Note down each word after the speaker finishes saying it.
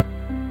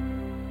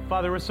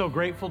Father, we're so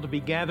grateful to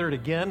be gathered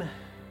again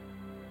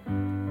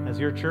as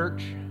your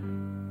church.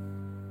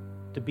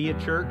 To be a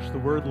church, the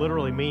word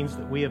literally means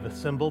that we have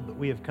assembled, that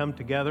we have come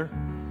together,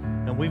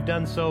 and we've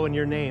done so in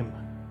your name.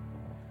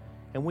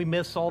 And we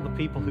miss all the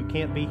people who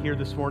can't be here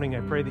this morning.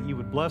 I pray that you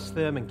would bless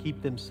them and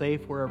keep them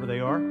safe wherever they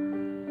are.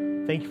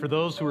 Thank you for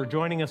those who are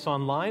joining us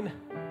online.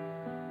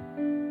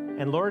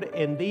 And Lord,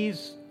 in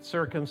these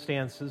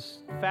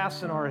circumstances,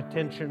 fasten our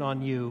attention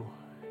on you,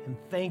 and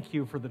thank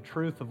you for the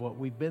truth of what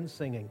we've been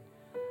singing,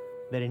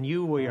 that in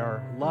you we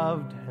are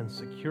loved and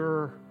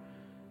secure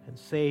and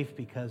safe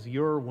because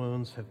your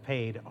wounds have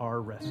paid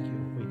our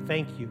rescue. We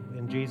thank you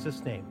in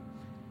Jesus' name.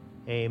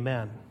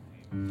 Amen.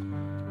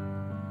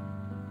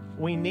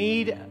 We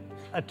need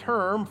a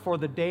term for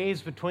the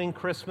days between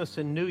Christmas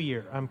and New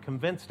Year. I'm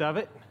convinced of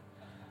it.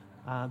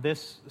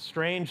 This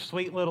strange,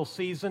 sweet little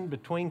season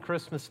between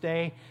Christmas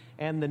Day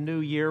and the New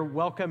Year.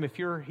 Welcome. If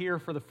you're here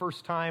for the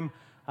first time,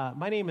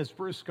 my name is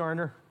Bruce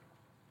Garner,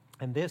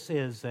 and this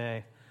is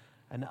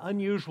an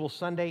unusual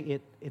Sunday.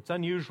 It's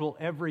unusual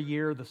every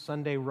year, the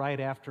Sunday right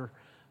after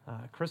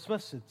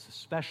Christmas. It's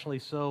especially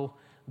so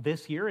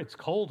this year. It's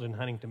cold in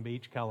Huntington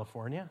Beach,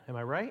 California. Am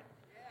I right?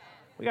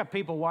 We got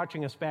people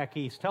watching us back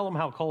east. Tell them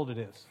how cold it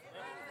is.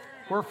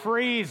 We're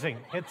freezing.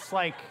 It's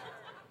like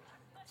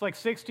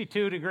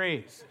 62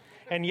 degrees.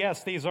 And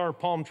yes, these are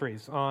palm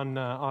trees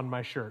on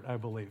my shirt, I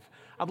believe.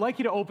 I'd like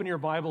you to open your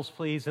Bibles,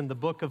 please, in the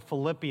book of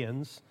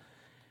Philippians.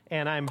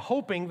 And I'm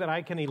hoping that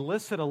I can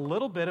elicit a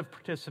little bit of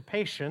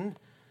participation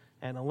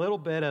and a little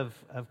bit of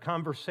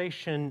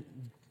conversation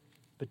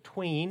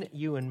between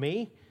you and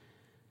me,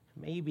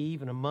 maybe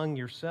even among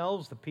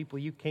yourselves, the people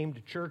you came to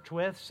church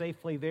with,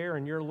 safely there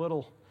in your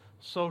little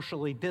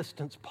socially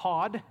distanced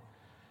pod.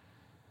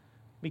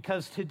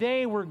 Because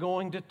today we're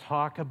going to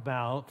talk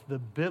about the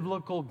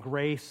biblical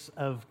grace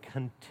of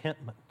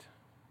contentment.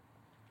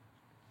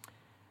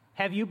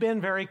 Have you been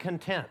very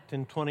content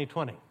in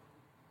 2020?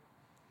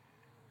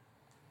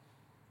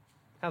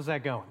 How's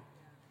that going?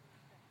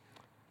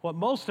 What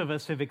most of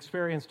us have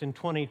experienced in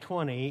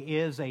 2020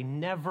 is a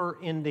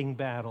never-ending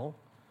battle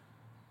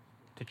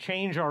to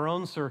change our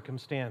own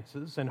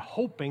circumstances and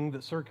hoping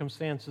that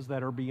circumstances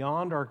that are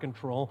beyond our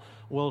control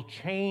will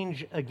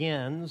change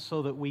again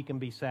so that we can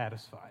be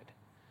satisfied.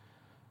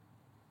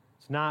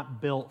 It's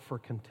not built for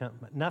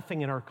contentment.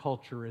 Nothing in our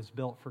culture is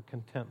built for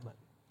contentment.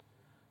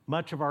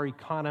 Much of our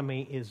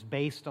economy is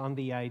based on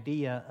the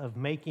idea of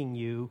making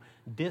you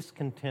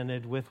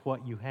discontented with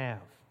what you have.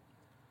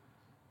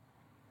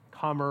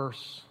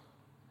 Commerce,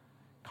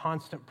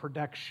 constant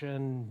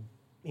production,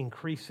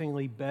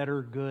 increasingly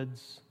better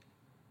goods,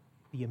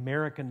 the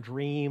American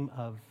dream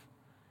of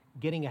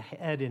getting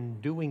ahead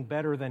and doing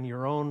better than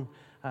your own,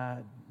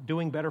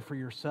 doing better for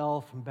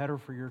yourself and better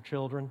for your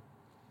children.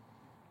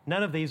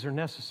 None of these are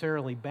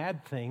necessarily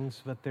bad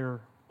things, but they're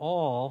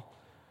all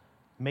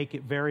make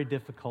it very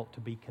difficult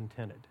to be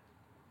contented.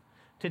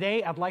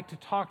 Today, I'd like to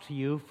talk to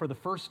you for the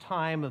first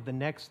time of the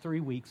next 3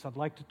 weeks. I'd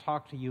like to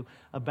talk to you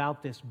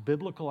about this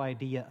biblical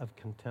idea of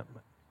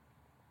contentment.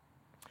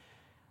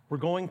 We're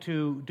going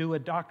to do a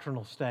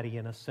doctrinal study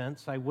in a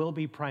sense. I will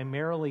be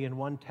primarily in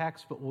one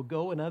text, but we'll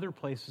go in other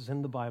places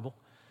in the Bible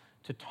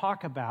to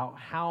talk about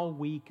how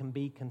we can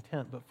be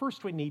content. But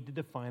first, we need to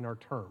define our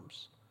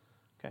terms.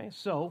 Okay,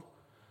 so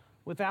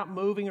without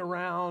moving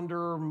around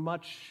or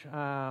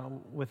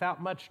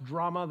without much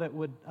drama that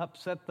would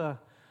upset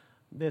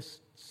this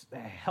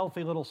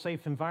healthy little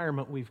safe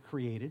environment we've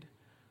created,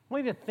 I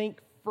want you to think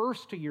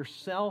first to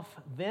yourself,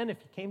 then if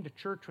you came to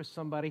church with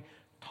somebody,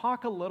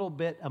 talk a little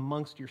bit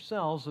amongst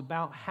yourselves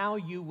about how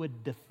you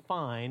would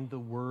define the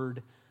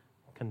word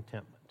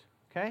contentment,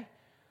 okay?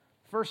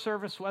 First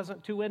service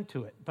wasn't too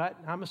into it, but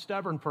I'm a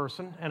stubborn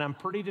person and I'm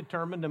pretty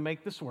determined to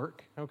make this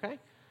work, okay?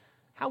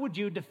 How would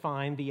you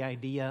define the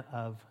idea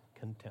of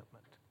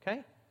contentment,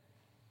 okay?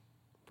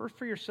 First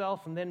for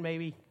yourself, and then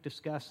maybe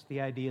discuss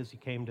the ideas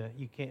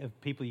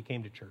of people you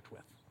came to church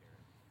with.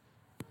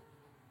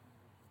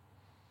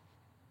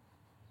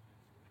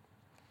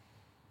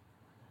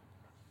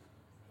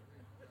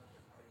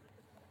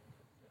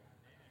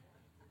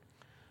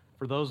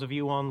 For those of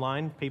you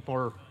online,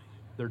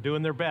 they're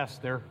doing their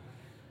best. They're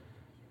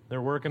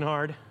working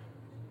hard.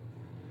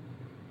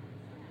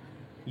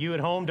 You at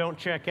home, don't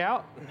check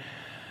out.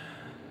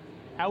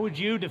 How would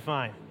you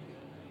define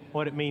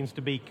what it means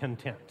to be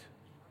content?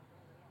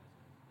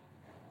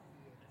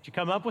 Did you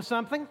come up with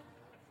something?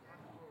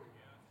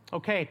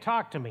 Okay,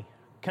 talk to me.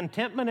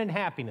 Contentment and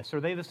happiness,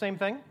 are they the same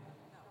thing?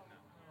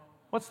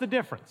 What's the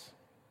difference?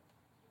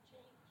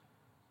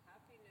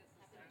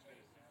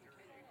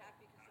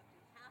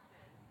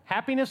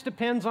 Happiness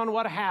depends on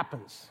what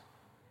happens.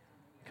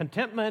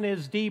 Contentment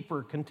is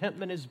deeper.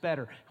 Contentment is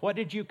better. What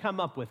did you come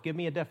up with? Give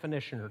me a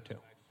definition or two.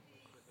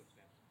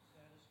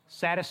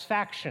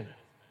 Satisfaction.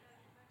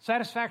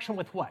 Satisfaction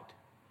with what?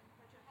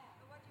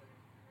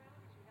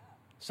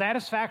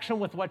 Satisfaction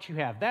with what you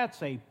have.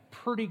 That's a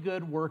pretty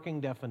good working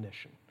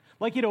definition.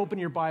 I'd like you to open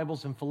your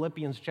Bibles in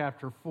Philippians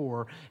chapter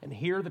 4 and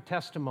hear the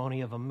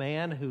testimony of a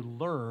man who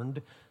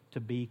learned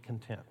to be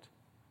content.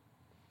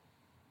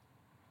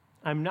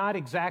 I'm not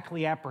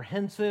exactly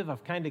apprehensive.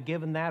 I've kind of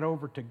given that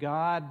over to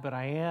God, but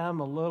I am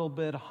a little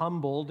bit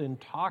humbled in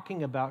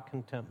talking about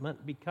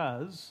contentment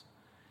because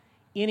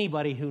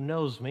anybody who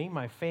knows me,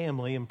 my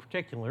family in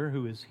particular,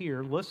 who is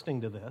here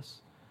listening to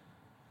this,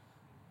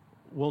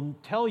 will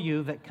tell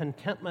you that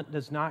contentment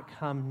does not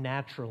come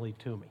naturally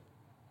to me.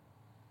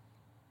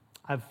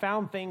 I've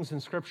found things in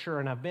Scripture,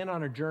 and I've been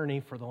on a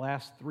journey for the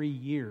last 3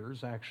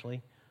 years,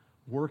 actually,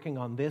 working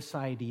on this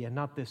idea,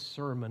 not this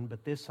sermon,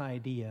 but this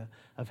idea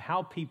of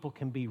how people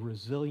can be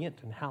resilient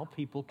and how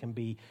people can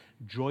be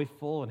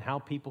joyful and how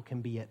people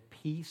can be at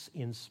peace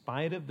in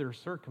spite of their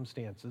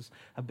circumstances.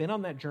 I've been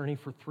on that journey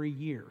for 3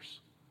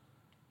 years.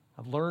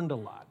 I've learned a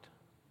lot.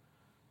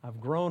 I've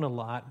grown a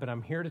lot, but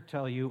I'm here to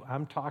tell you,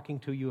 I'm talking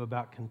to you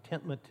about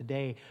contentment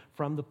today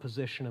from the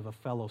position of a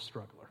fellow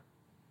struggler.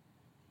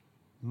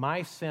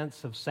 My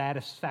sense of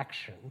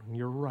satisfaction,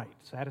 you're right,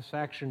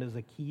 satisfaction is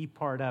a key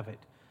part of it.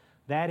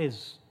 That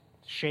is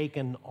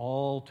shaken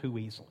all too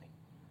easily.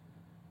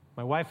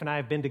 My wife and I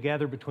have been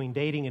together between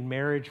dating and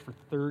marriage for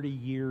 30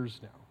 years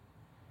now.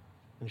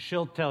 And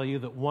she'll tell you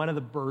that one of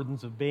the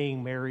burdens of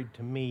being married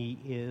to me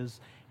is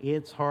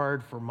it's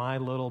hard for my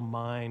little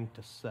mind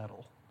to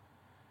settle.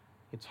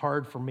 It's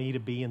hard for me to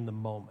be in the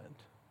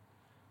moment.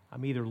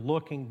 I'm either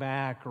looking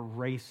back or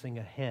racing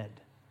ahead.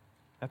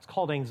 That's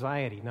called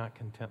anxiety, not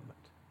contentment.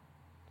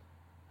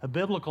 A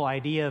biblical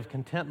idea of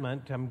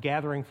contentment, I'm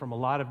gathering from a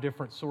lot of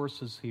different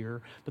sources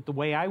here, but the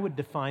way I would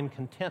define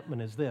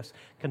contentment is this.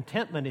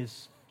 Contentment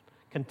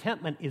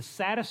is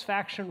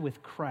satisfaction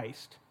with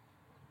Christ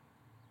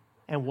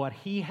and what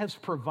He has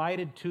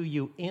provided to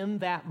you in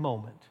that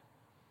moment.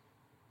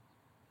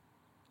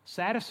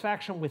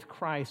 Satisfaction with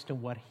Christ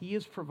and what He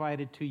has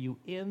provided to you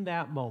in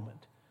that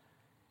moment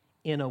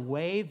in a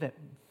way that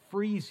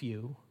frees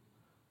you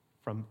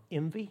from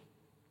envy,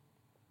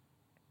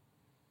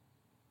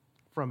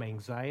 from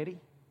anxiety,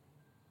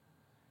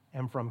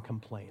 and from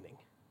complaining.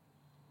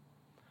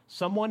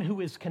 Someone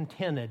who is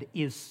contented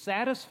is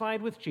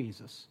satisfied with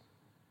Jesus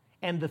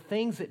and the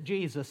things that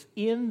Jesus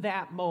in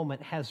that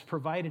moment has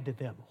provided to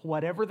them,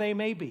 whatever they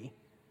may be,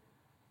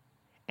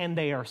 and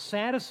they are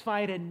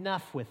satisfied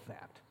enough with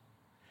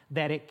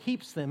that it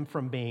keeps them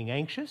from being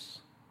anxious,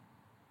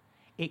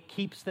 it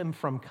keeps them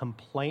from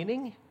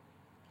complaining,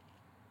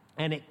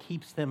 and it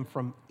keeps them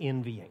from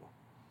envying.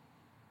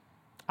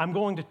 I'm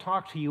going to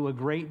talk to you a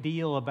great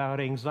deal about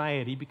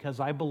anxiety because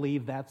I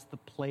believe that's the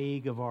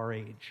plague of our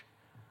age.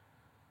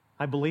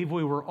 I believe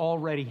we were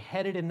already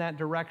headed in that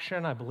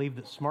direction. I believe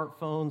that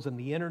smartphones and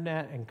the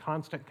internet and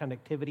constant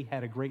connectivity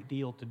had a great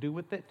deal to do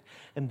with it.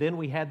 And then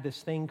we had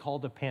this thing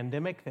called a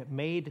pandemic that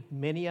made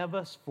many of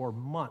us for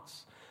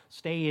months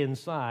stay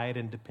inside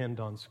and depend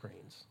on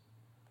screens.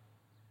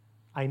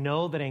 I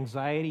know that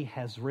anxiety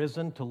has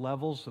risen to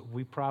levels that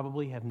we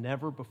probably have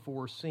never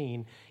before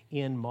seen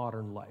in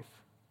modern life.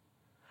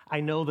 I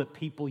know that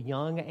people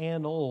young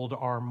and old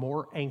are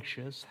more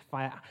anxious,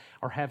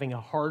 are having a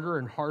harder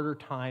and harder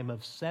time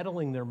of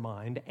settling their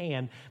mind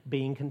and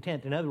being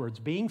content. In other words,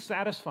 being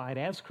satisfied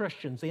as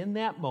Christians in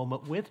that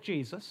moment with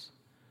Jesus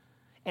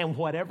and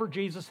whatever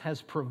Jesus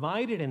has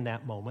provided in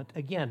that moment,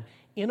 again,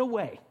 in a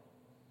way.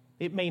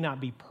 It may not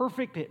be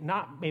perfect, it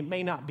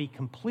may not be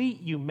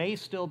complete, you may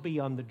still be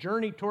on the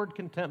journey toward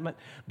contentment,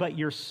 but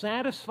you're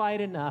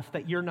satisfied enough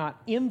that you're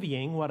not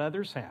envying what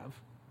others have.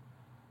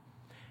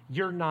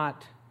 You're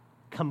not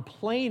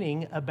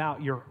complaining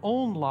about your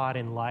own lot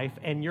in life,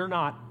 and you're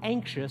not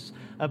anxious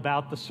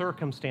about the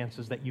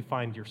circumstances that you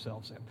find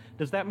yourselves in.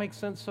 Does that make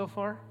sense so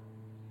far?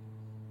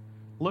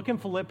 Look in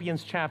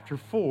Philippians chapter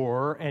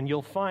 4, and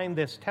you'll find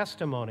this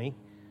testimony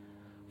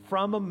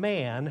from a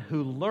man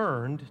who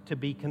learned to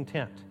be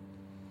content.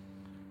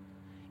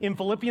 In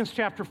Philippians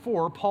chapter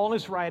 4, Paul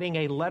is writing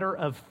a letter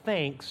of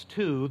thanks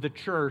to the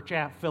church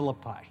at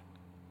Philippi.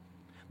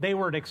 They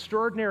were an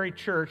extraordinary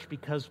church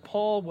because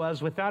Paul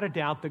was, without a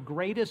doubt, the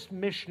greatest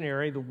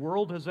missionary the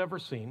world has ever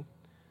seen.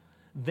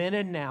 Then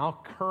and now,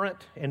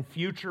 current and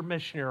future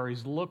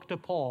missionaries look to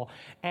Paul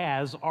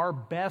as our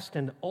best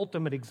and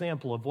ultimate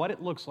example of what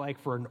it looks like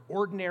for an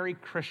ordinary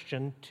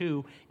Christian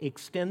to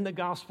extend the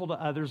gospel to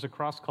others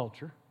across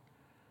culture.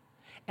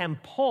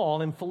 And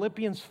Paul, in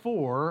Philippians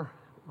 4,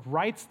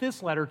 writes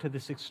this letter to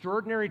this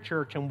extraordinary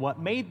church, and what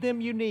made them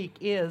unique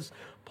is,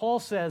 Paul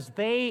says,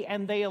 they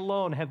and they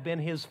alone have been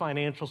his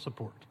financial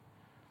support.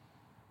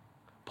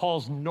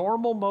 Paul's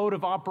normal mode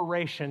of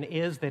operation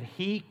is that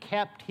he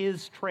kept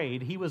his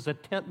trade. He was a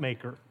tent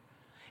maker.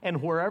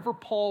 And wherever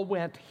Paul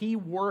went, he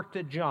worked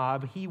a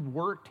job. He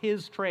worked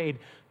his trade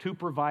to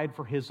provide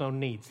for his own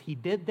needs. He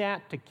did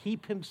that to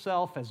keep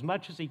himself as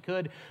much as he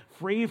could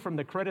free from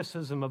the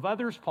criticism of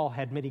others. Paul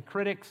had many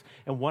critics,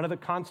 and one of the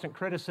constant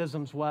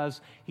criticisms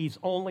was, he's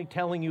only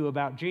telling you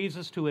about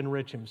Jesus to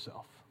enrich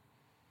himself.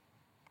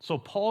 So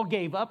Paul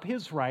gave up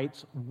his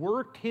rights,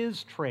 worked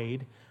his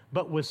trade,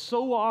 but was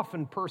so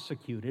often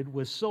persecuted,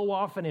 was so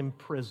often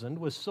imprisoned,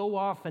 was so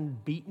often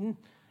beaten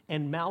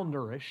and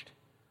malnourished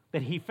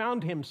that he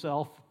found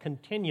himself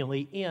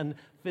continually in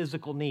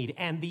physical need.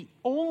 And the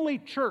only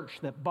church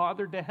that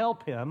bothered to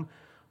help him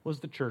was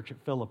the church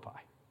at Philippi.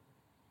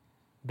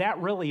 That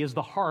really is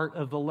the heart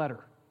of the letter.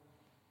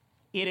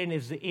 It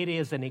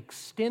is an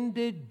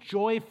extended,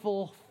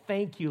 joyful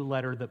thank you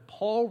letter that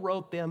Paul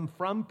wrote them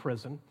from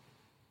prison,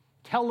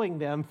 telling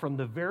them from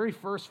the very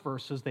first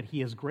verses that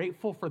he is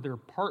grateful for their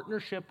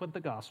partnership with the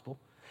gospel.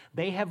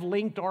 They have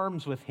linked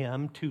arms with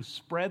him to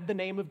spread the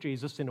name of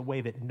Jesus in a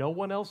way that no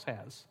one else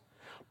has.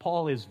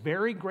 Paul is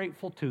very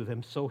grateful to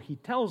them, so he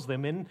tells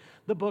them in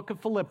the book of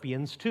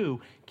Philippians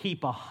to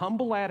keep a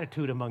humble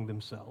attitude among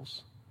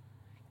themselves.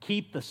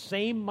 Keep the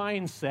same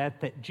mindset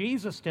that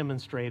Jesus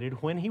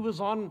demonstrated when he was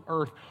on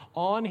earth,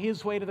 on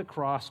his way to the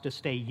cross, to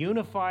stay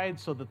unified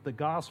so that the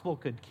gospel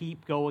could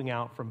keep going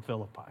out from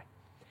Philippi.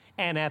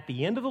 And at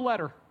the end of the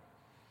letter,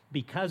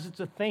 because it's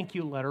a thank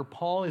you letter,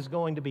 Paul is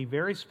going to be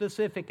very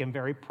specific and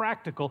very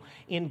practical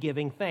in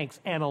giving thanks.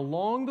 And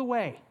along the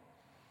way,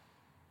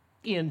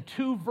 in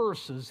 2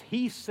 verses,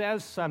 he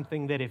says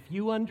something that, if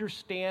you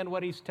understand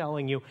what he's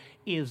telling you,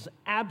 is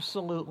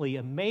absolutely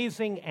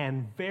amazing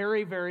and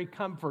very, very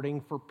comforting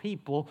for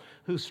people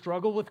who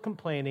struggle with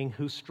complaining,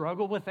 who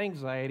struggle with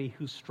anxiety,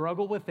 who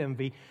struggle with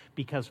envy,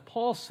 because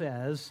Paul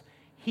says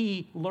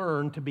he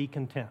learned to be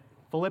content.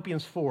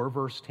 Philippians 4,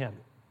 verse 10.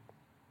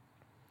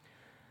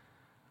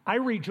 I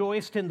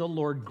rejoiced in the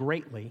Lord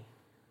greatly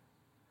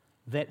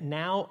that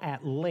now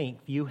at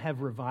length you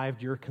have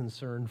revived your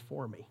concern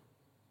for me.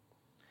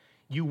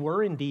 You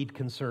were indeed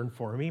concerned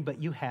for me,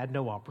 but you had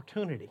no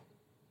opportunity.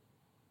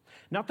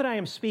 Not that I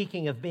am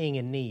speaking of being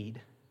in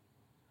need,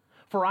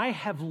 for I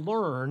have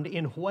learned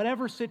in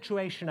whatever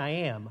situation I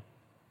am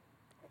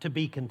to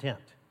be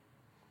content.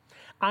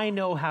 I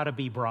know how to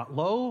be brought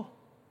low,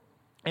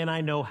 and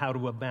I know how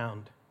to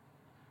abound.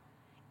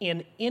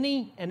 In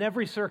any and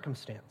every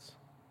circumstance,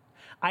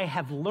 I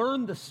have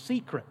learned the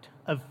secret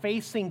of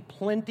facing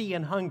plenty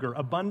and hunger,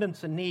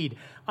 abundance and need.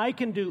 I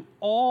can do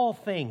all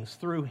things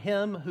through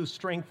him who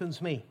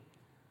strengthens me.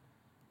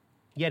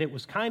 Yet it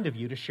was kind of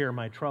you to share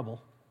my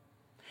trouble.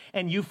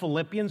 And you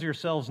Philippians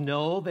yourselves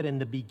know that in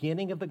the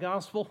beginning of the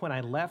gospel, when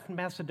I left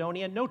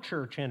Macedonia, no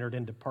church entered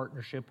into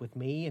partnership with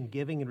me in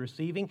giving and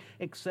receiving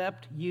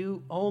except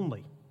you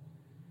only.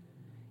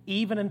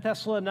 Even in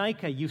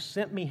Thessalonica, you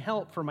sent me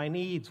help for my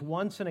needs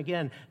once and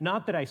again.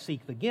 Not that I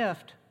seek the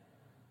gift,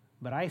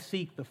 but I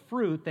seek the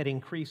fruit that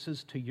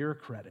increases to your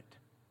credit.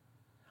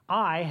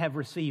 I have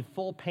received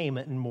full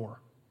payment and more.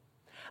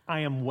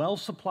 I am well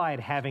supplied,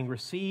 having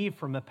received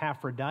from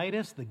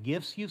Epaphroditus the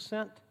gifts you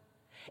sent,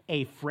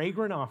 a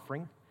fragrant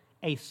offering,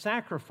 a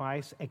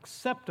sacrifice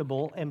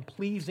acceptable and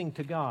pleasing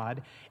to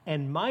God,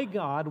 and my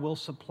God will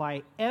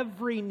supply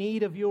every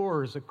need of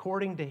yours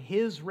according to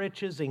his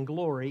riches in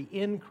glory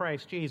in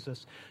Christ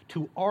Jesus.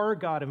 To our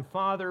God and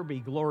Father be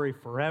glory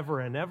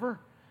forever and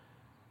ever.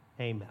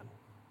 Amen.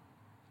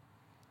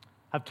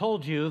 I've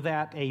told you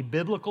that a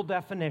biblical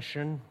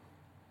definition,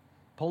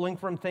 pulling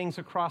from things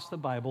across the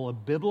Bible, a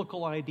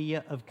biblical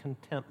idea of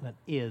contentment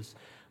is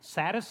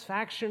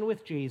satisfaction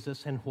with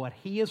Jesus and what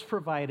he has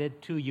provided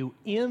to you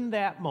in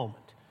that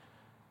moment.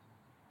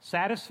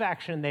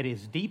 Satisfaction that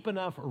is deep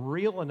enough,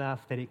 real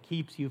enough, that it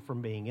keeps you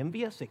from being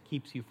envious, it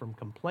keeps you from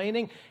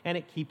complaining, and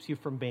it keeps you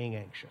from being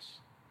anxious.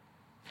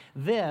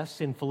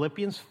 This, in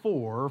Philippians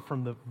 4,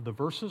 from the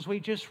verses we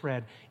just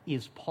read,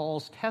 is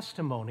Paul's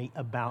testimony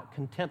about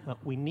contentment.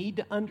 We need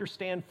to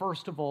understand,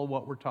 first of all,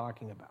 what we're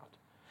talking about,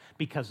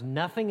 because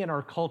nothing in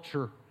our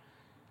culture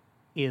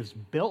is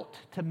built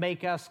to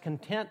make us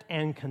content,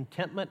 and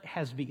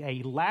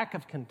a lack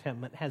of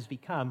contentment has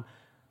become,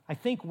 I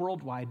think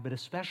worldwide, but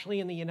especially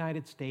in the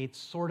United States,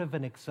 sort of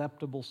an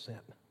acceptable sin.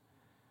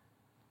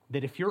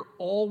 That if you're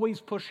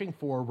always pushing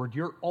forward,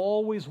 you're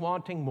always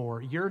wanting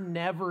more, you're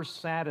never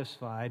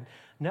satisfied,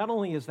 not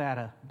only is that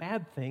a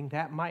bad thing,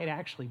 that might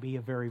actually be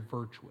a very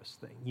virtuous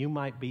thing. You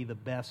might be the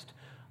best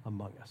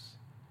among us.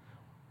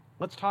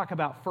 Let's talk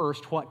about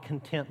first what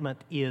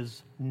contentment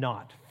is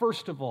not.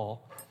 First of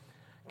all,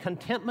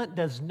 contentment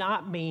does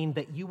not mean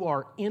that you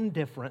are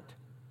indifferent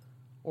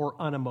or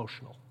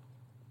unemotional.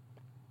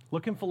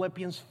 Look in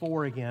Philippians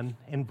 4 again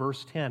in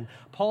verse 10.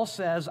 Paul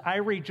says, I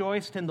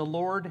rejoiced in the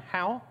Lord,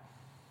 how?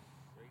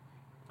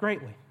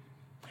 Greatly.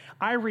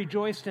 I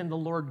rejoiced in the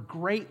Lord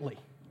greatly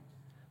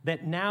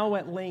that now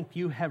at length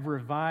you have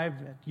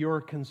revived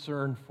your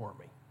concern for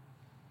me.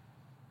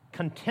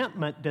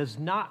 Contentment does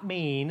not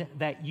mean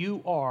that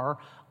you are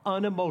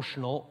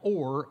unemotional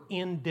or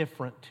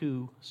indifferent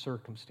to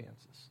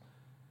circumstances.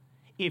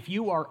 If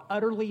you are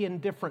utterly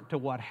indifferent to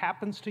what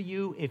happens to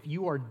you, if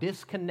you are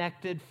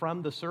disconnected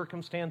from the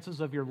circumstances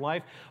of your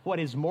life, what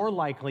is more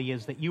likely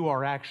is that you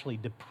are actually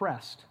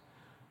depressed,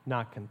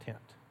 not content.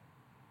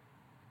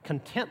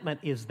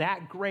 Contentment is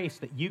that grace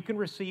that you can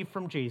receive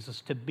from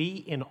Jesus to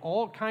be in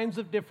all kinds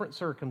of different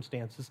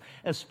circumstances,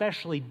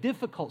 especially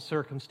difficult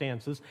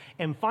circumstances,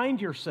 and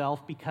find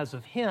yourself, because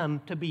of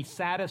him, to be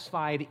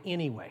satisfied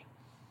anyway.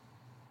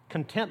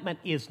 Contentment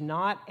is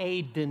not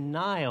a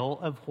denial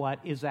of what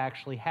is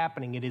actually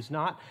happening. It is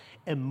not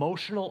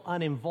emotional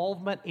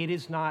uninvolvement. It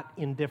is not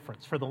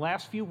indifference. For the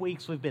last few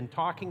weeks, we've been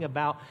talking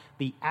about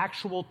the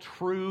actual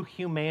true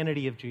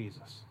humanity of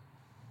Jesus.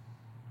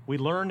 We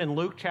learn in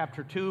Luke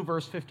chapter 2,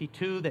 verse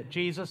 52, that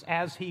Jesus,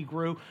 as he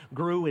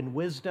grew in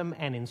wisdom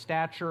and in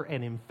stature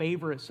and in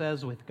favor, it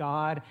says, with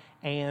God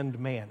and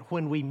man.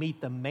 When we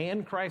meet the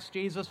man Christ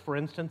Jesus, for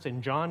instance,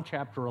 in John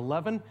chapter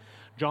 11,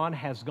 John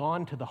has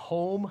gone to the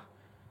home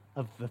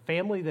of the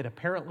family that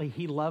apparently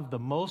he loved the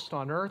most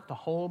on earth, the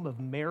home of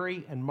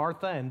Mary and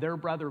Martha and their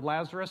brother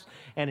Lazarus.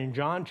 And in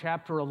John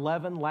chapter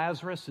 11,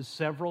 Lazarus is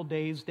several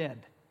days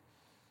dead.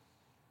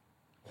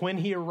 When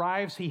he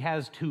arrives, he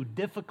has two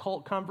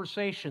difficult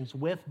conversations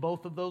with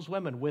both of those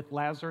women, with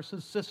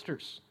Lazarus'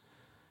 sisters.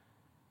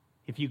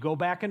 If you go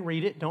back and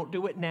read it, don't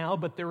do it now,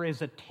 but there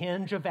is a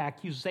tinge of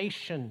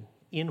accusation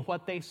in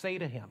what they say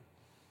to him.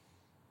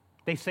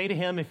 They say to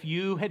him, if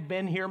you had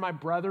been here, my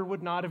brother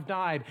would not have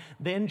died.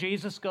 Then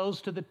Jesus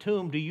goes to the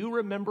tomb. Do you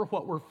remember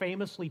what we're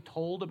famously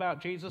told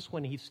about Jesus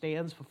when he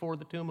stands before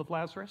the tomb of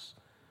Lazarus?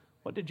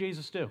 What did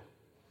Jesus do?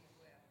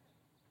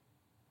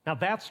 Now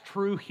that's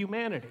true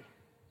humanity.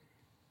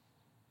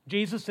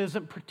 Jesus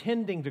isn't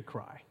pretending to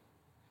cry.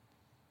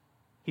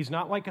 He's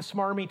not like a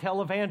smarmy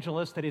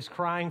televangelist that is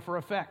crying for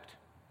effect.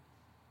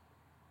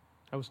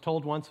 I was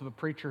told once of a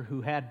preacher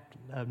who had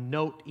a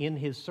note in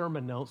his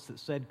sermon notes that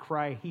said,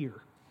 cry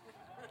here.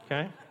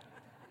 Okay?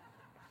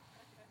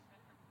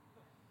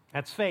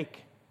 That's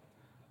fake.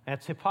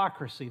 That's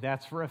hypocrisy.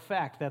 That's for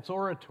effect. That's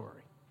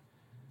oratory.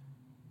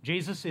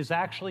 Jesus is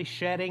actually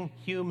shedding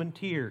human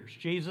tears.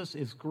 Jesus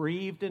is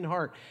grieved in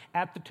heart.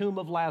 At the tomb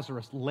of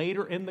Lazarus,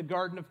 later in the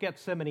Garden of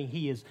Gethsemane,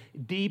 he is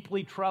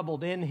deeply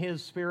troubled in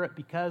his spirit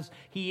because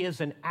he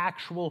is an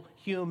actual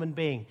human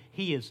being.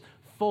 He is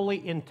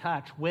fully in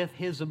touch with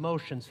his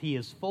emotions. He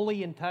is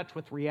fully in touch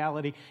with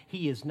reality.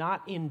 He is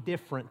not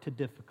indifferent to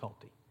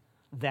difficulty.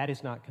 That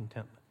is not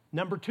contentment.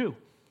 Number two,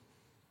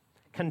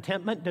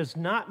 contentment does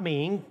not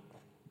mean,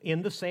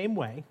 in the same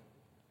way,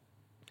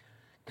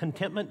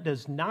 contentment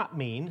does not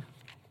mean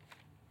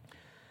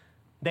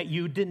that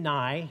you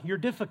deny your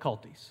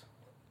difficulties.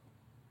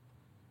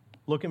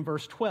 Look in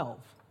verse 12.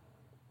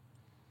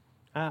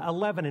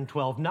 11 and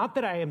 12. Not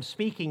that I am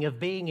speaking of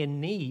being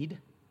in need,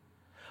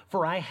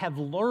 for I have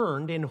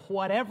learned in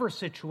whatever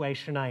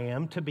situation I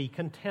am to be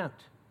content.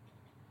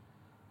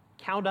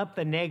 Count up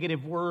the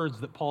negative words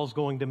that Paul's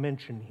going to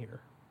mention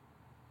here.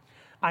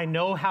 I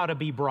know how to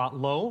be brought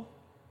low,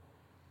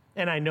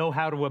 and I know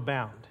how to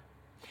abound.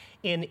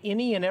 In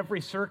any and every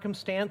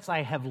circumstance,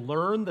 I have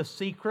learned the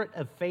secret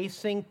of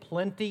facing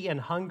plenty and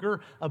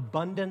hunger,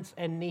 abundance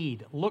and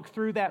need. Look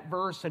through that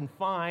verse and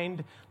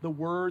find the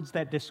words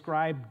that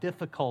describe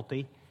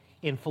difficulty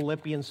in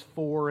Philippians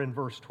 4 and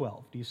verse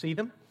 12. Do you see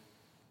them?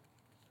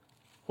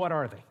 What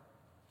are they?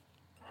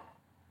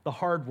 The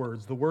hard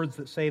words, the words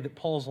that say that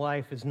Paul's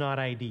life is not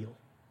ideal.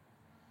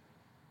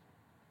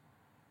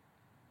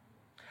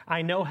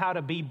 I know how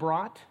to be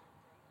brought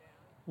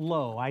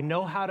low. I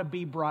know how to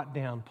be brought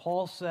down.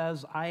 Paul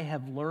says, I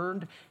have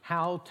learned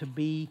how to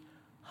be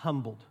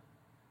humbled.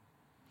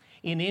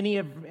 In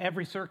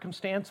every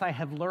circumstance, I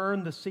have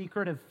learned the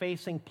secret of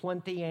facing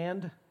plenty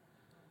and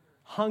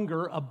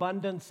hunger,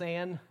 abundance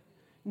and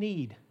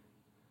need.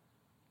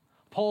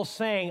 Paul's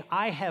saying,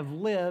 I have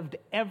lived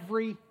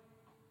every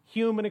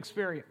human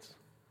experience.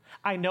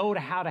 I know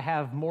how to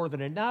have more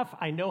than enough.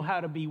 I know how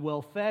to be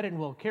well fed and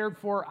well cared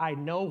for. I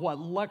know what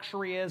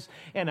luxury is,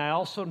 and I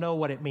also know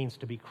what it means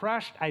to be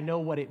crushed. I know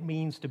what it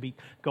means to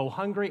go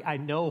hungry. I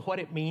know what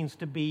it means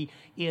to be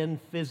in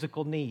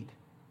physical need.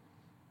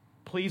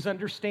 Please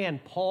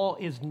understand, Paul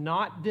is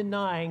not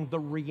denying the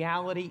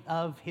reality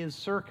of his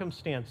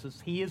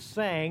circumstances. He is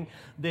saying,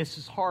 this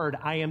is hard.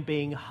 I am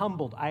being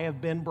humbled. I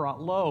have been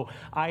brought low.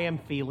 I am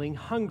feeling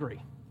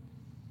hungry.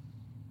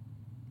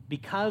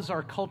 Because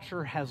our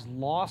culture has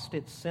lost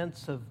its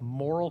sense of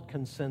moral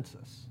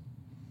consensus.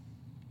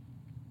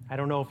 I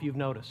don't know if you've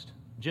noticed,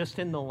 just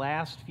in the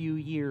last few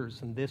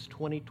years, and this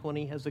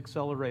 2020 has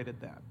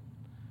accelerated that.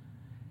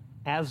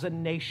 As a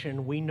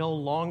nation, we no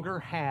longer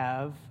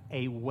have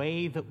a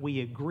way that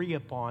we agree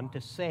upon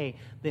to say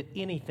that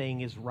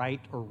anything is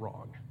right or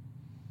wrong.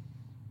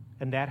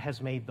 And that has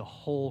made the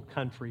whole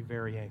country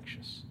very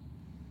anxious.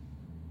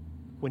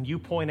 When you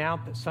point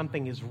out that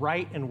something is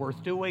right and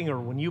worth doing, or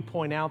when you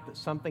point out that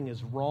something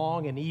is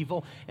wrong and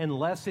evil,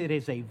 unless it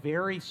is a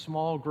very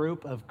small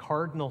group of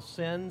cardinal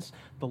sins,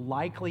 the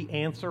likely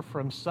answer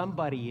from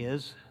somebody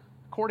is,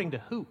 according to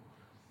who?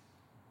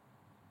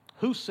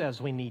 Who says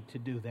we need to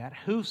do that?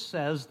 Who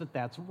says that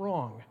that's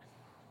wrong?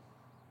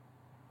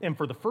 And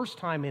for the first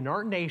time in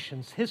our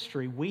nation's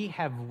history, we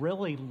have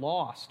really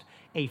lost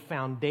a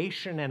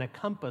foundation and a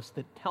compass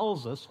that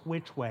tells us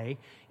which way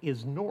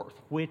is north,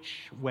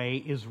 which way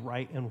is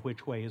right, and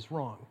which way is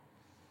wrong.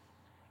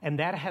 And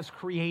that has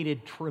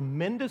created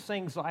tremendous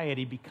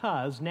anxiety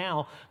because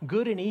now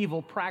good and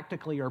evil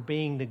practically are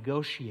being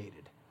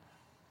negotiated.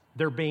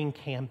 They're being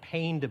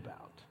campaigned about.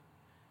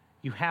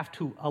 You have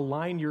to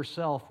align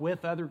yourself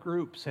with other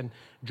groups and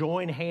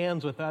join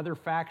hands with other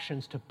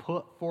factions to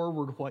put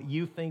forward what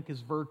you think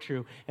is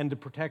virtue and to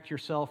protect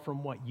yourself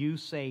from what you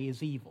say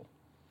is evil.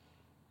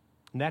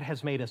 And that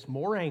has made us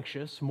more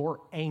anxious,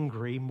 more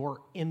angry, more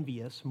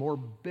envious, more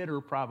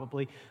bitter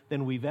probably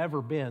than we've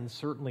ever been,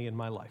 certainly in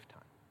my lifetime.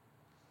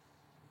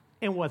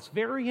 And what's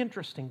very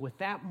interesting, with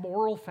that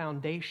moral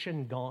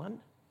foundation gone,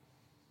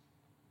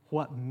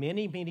 what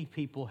many, many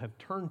people have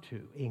turned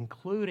to,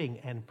 including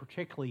and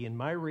particularly in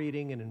my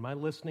reading and in my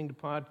listening to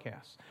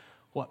podcasts,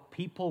 what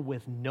people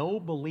with no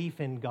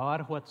belief in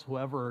God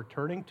whatsoever are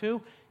turning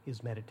to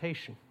is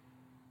meditation.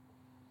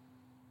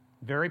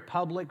 Very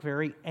public,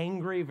 very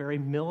angry, very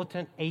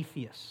militant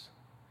atheists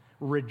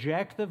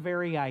reject the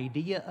very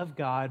idea of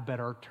God but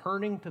are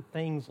turning to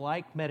things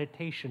like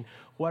meditation.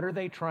 What are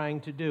they trying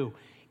to do?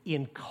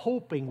 In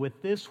coping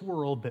with this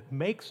world that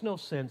makes no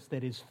sense,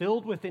 that is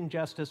filled with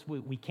injustice,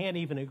 we can't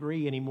even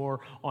agree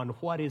anymore on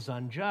what is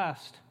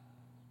unjust.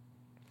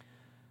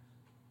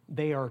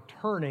 They are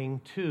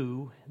turning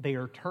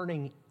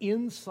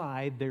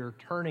inside, they're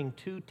turning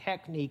to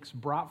techniques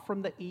brought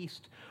from the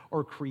East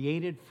or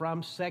created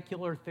from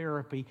secular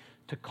therapy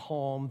to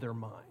calm their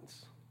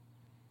minds,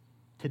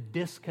 to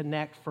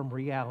disconnect from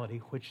reality,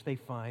 which they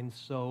find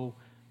so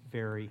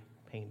very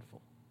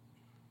painful.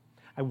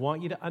 I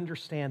want you to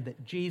understand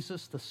that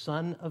Jesus, the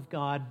Son of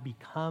God,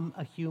 become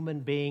a human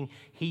being.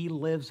 He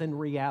lives in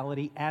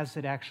reality as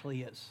it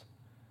actually is.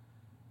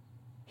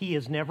 He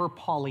is never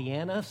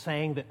Pollyanna,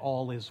 saying that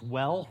all is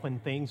well when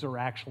things are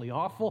actually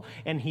awful,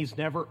 and he's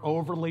never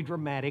overly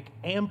dramatic,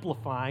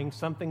 amplifying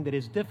something that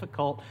is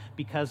difficult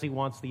because he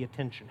wants the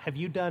attention. Have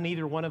you done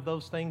either one of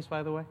those things,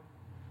 by the way?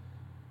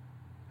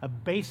 A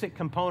basic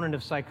component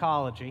of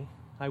psychology,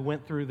 I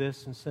went through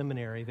this in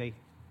seminary. They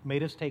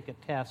made us take a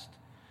test,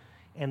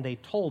 and they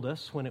told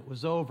us when it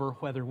was over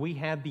whether we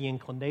had the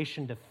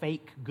inclination to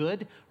fake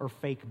good or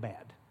fake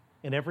bad.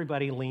 And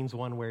everybody leans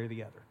one way or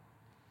the other.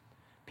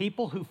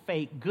 People who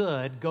fake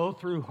good go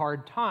through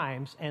hard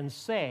times and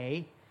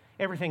say,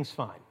 everything's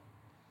fine.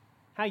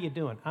 How you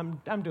doing?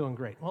 I'm doing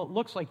great. Well, it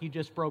looks like you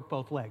just broke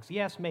both legs.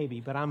 Yes, maybe,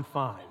 but I'm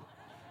fine.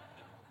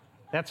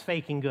 That's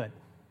faking good.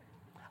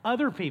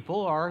 Other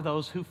people are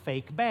those who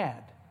fake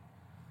bad.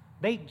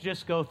 They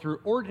just go through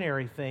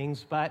ordinary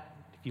things, but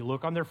if you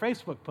look on their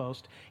Facebook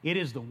post, it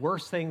is the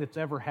worst thing that's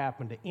ever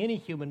happened to any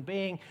human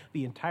being.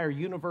 The entire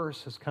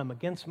universe has come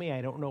against me.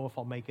 I don't know if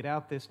I'll make it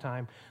out this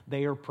time.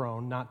 They are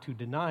prone not to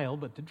denial,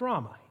 but to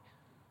drama.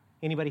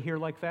 Anybody here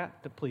like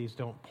that? Please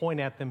don't point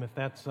at them if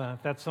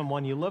that's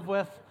someone you live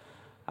with.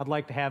 I'd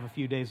like to have a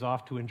few days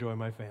off to enjoy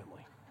my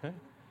family. Okay?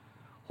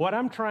 What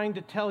I'm trying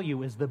to tell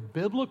you is the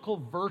biblical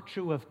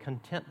virtue of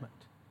contentment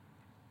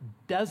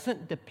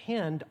doesn't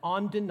depend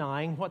on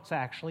denying what's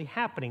actually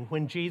happening.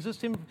 When Jesus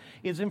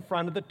is in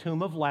front of the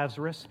tomb of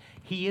Lazarus,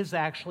 he is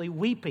actually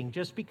weeping.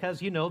 Just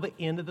because you know the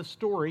end of the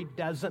story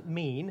doesn't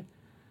mean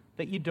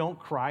that you don't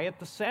cry at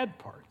the sad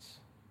parts.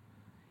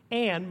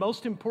 And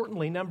most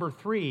importantly, number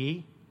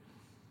 3,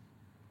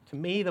 to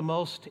me, the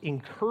most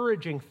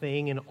encouraging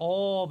thing in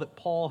all that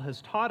Paul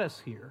has taught us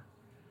here,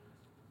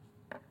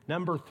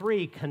 number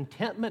 3,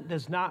 contentment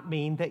does not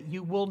mean that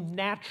you will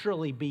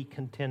naturally be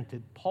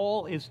contented.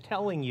 Paul is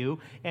telling you,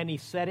 and he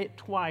said it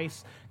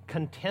twice,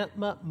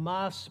 contentment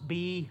must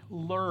be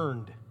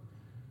learned.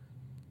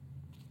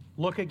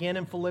 Look again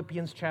in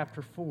Philippians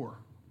chapter 4.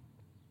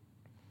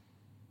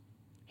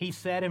 He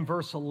said in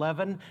verse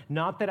 11,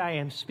 not that I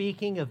am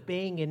speaking of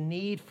being in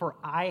need, for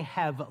I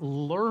have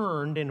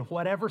learned in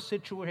whatever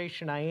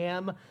situation I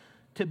am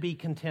to be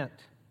content.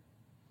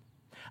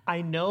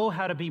 I know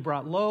how to be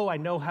brought low. I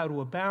know how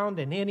to abound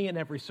in any and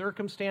every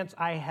circumstance.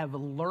 I have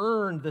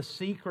learned the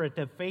secret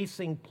of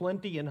facing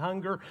plenty and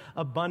hunger,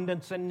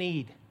 abundance and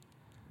need.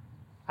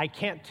 I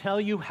can't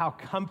tell you how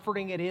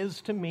comforting it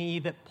is to me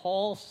that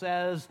Paul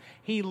says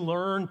he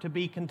learned to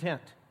be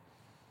content.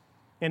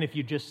 And if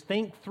you just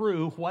think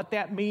through what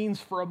that means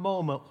for a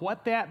moment,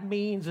 what that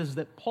means is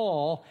that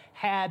Paul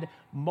had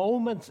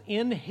moments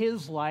in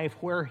his life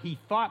where he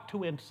thought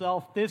to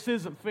himself, this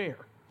isn't fair.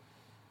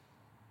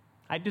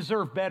 I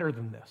deserve better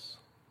than this.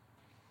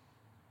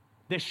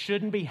 This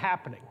shouldn't be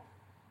happening.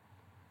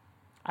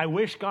 I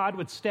wish God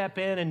would step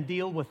in and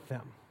deal with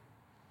them.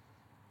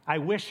 I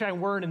wish I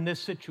weren't in this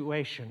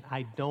situation.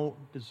 I don't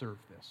deserve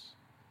this.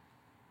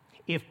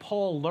 If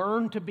Paul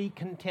learned to be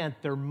content,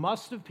 there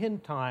must have been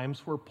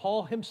times where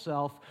Paul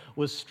himself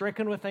was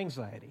stricken with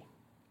anxiety,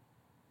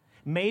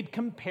 made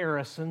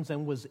comparisons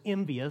and was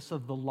envious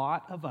of the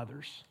lot of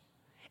others,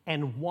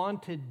 and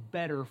wanted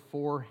better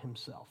for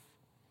himself,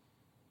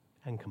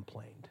 and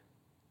complained.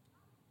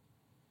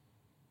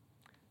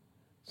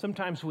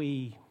 Sometimes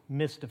we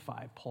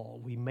mystify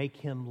Paul. We make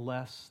him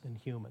less than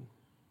human.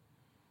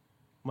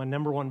 My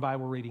number 1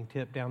 Bible reading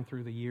tip down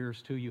through the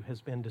years to you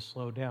has been to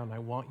slow down. I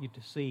want you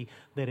to see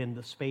that in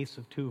the space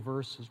of 2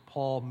 verses,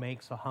 Paul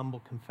makes a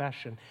humble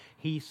confession.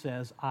 He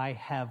says, I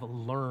have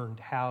learned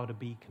how to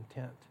be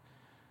content.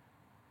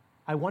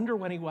 I wonder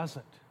when he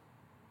wasn't.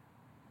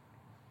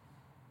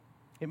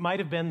 It might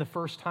have been the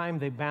first time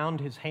they bound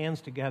his hands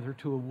together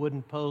to a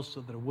wooden post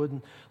so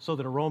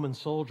that a Roman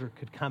soldier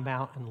could come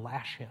out and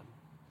lash him.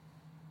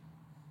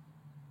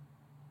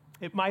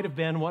 It might have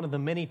been one of the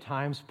many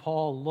times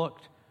Paul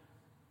looked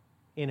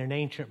in an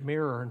ancient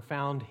mirror and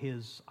found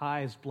his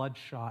eyes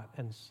bloodshot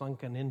and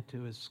sunken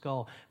into his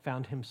skull,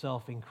 found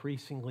himself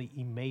increasingly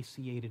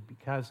emaciated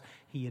because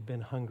he had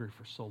been hungry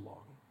for so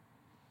long.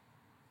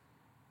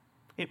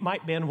 It might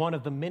have been one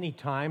of the many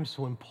times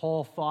when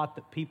Paul thought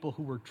that people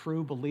who were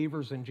true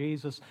believers in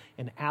Jesus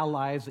and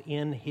allies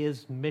in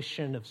his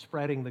mission of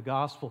spreading the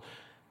gospel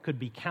could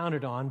be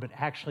counted on, but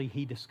actually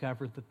he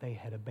discovered that they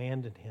had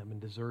abandoned him and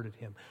deserted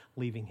him,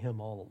 leaving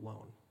him all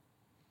alone.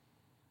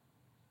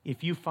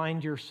 If you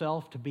find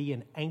yourself to be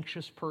an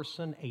anxious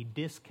person, a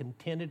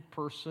discontented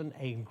person,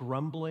 a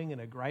grumbling and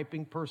a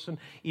griping person,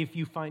 if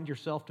you find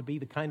yourself to be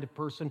the kind of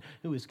person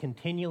who is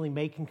continually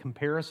making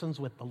comparisons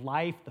with the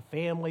life, the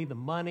family, the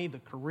money, the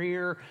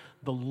career,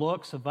 the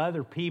looks of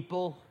other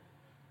people,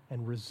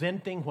 and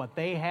resenting what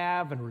they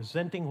have and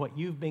resenting what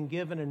you've been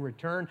given in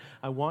return,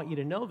 I want you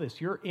to know this: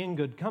 you're in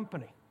good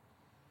company.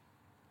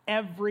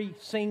 Every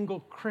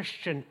single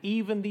Christian,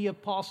 even the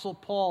Apostle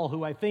Paul,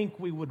 who I think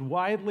we would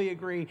widely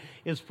agree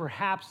is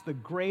perhaps the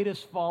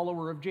greatest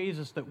follower of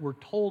Jesus that we're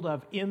told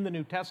of in the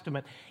New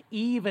Testament,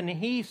 even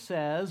he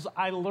says,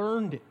 I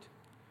learned it.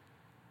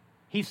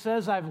 He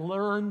says, I've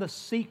learned the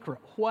secret.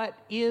 What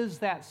is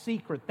that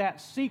secret? That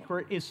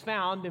secret is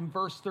found in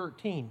verse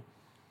 13.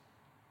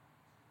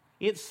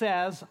 It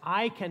says,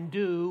 I can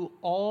do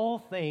all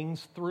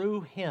things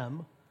through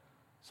him.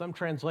 Some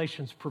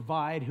translations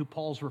provide who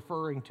Paul's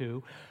referring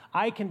to.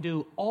 I can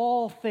do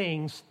all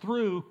things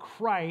through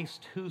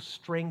Christ who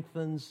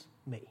strengthens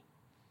me.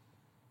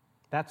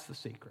 That's the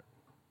secret.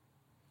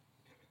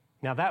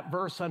 Now, that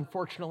verse,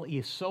 unfortunately,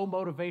 is so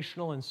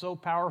motivational and so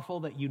powerful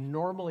that you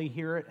normally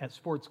hear it at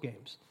sports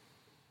games.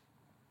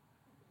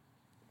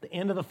 At the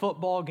end of the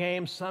football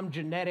game, some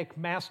genetic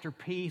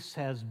masterpiece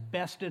has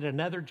bested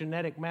another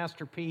genetic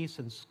masterpiece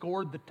and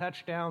scored the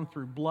touchdown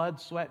through blood,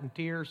 sweat, and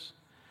tears.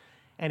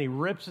 And he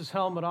rips his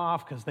helmet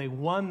off because they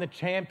won the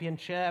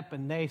championship,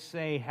 and they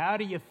say, how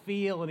do you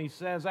feel? And he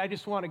says, I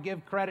just want to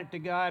give credit to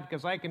God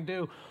because I can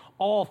do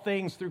all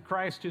things through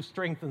Christ who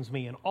strengthens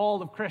me. And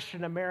all of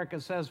Christian America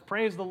says,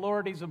 praise the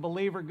Lord, he's a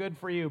believer. Good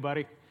for you,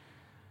 buddy.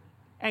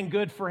 And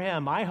good for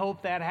him. I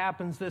hope that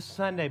happens this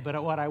Sunday.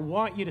 But what I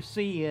want you to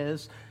see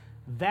is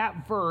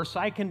that verse,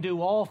 I can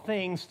do all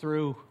things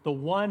through the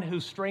one who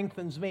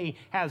strengthens me,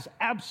 has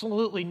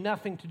absolutely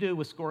nothing to do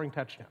with scoring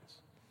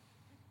touchdowns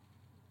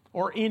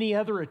or any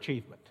other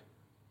achievement.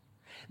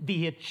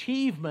 The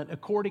achievement,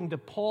 according to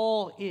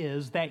Paul,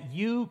 is that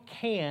you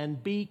can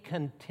be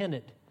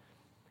contented.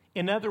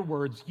 In other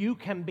words, you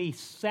can be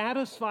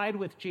satisfied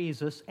with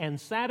Jesus and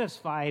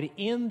satisfied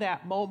in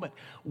that moment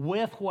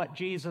with what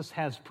Jesus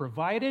has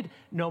provided,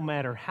 no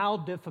matter how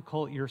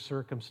difficult your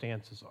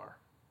circumstances are.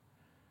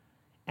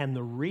 And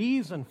the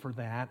reason for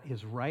that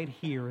is right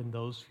here in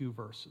those few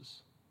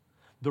verses.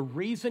 The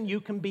reason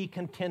you can be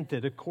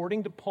contented,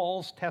 according to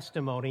Paul's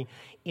testimony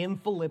in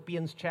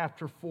Philippians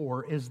chapter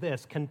 4, is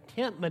this: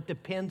 contentment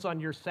depends on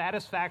your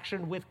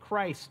satisfaction with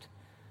Christ,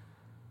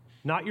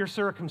 not your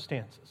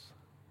circumstances.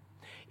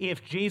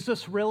 If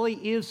Jesus really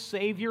is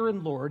Savior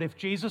and Lord, if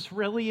Jesus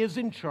really is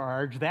in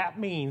charge, that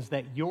means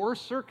that your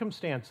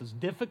circumstances,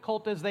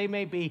 difficult as they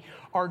may be,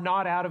 are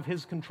not out of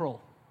His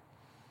control.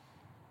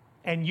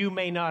 And you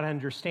may not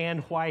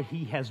understand why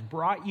He has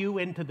brought you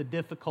into the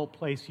difficult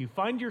place you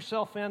find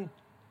yourself in,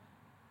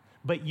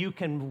 but you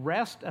can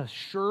rest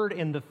assured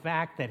in the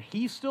fact that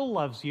He still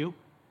loves you,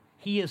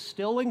 He is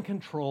still in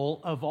control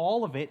of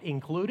all of it,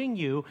 including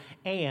you,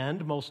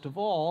 and most of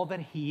all,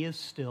 that He is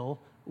still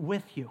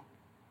with you.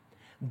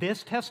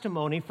 This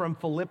testimony from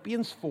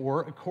Philippians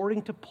 4,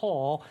 according to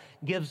Paul,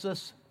 gives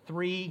us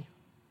three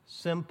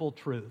simple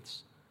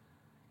truths.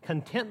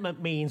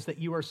 Contentment means that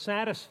you are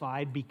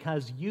satisfied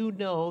because you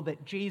know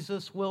that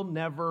Jesus will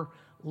never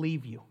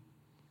leave you.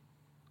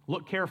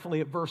 Look carefully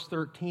at verse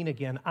 13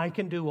 again. I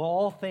can do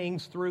all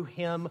things through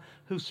Him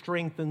who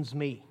strengthens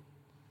me.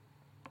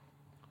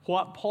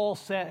 What Paul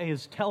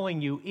is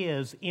telling you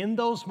is, in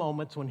those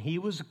moments when he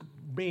was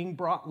being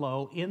brought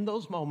low, in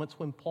those moments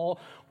when Paul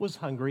was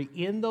hungry,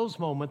 in those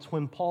moments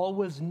when Paul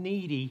was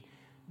needy,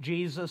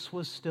 Jesus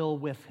was still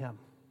with him.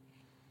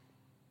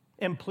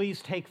 And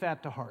please take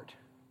that to heart.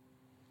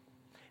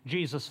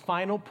 Jesus'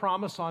 final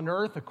promise on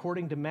earth,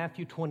 according to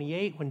Matthew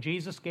 28, when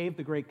Jesus gave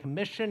the Great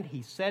Commission,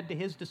 He said to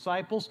His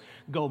disciples,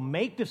 go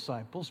make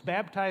disciples,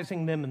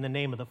 baptizing them in the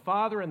name of the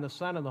Father and the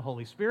Son and the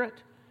Holy Spirit,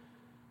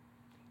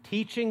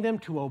 teaching them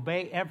to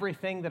obey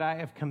everything that I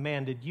have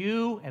commanded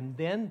you. And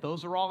then,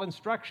 those are all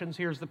instructions.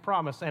 Here's the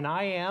promise. And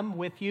I am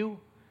with you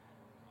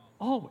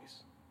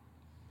always.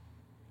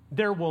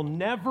 There will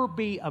never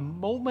be a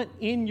moment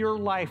in your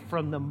life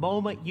from the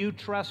moment you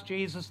trust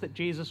Jesus that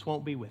Jesus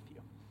won't be with you.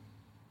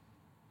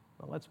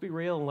 Well, let's be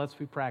real and let's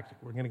be practical.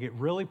 We're going to get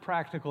really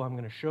practical. I'm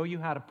going to show you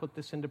how to put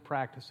this into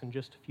practice in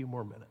just a few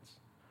more minutes.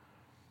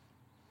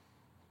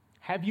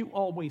 Have you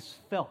always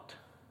felt?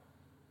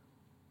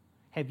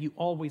 Have you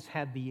always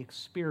had the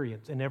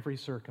experience in every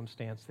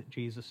circumstance that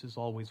Jesus is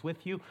always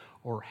with you?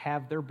 Or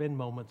have there been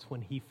moments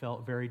when He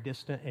felt very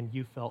distant and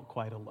you felt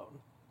quite alone?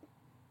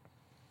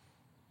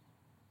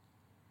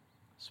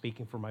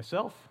 Speaking for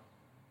myself,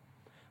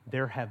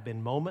 There have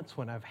been moments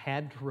when I've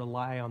had to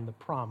rely on the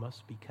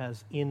promise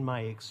because in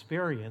my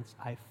experience,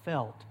 I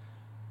felt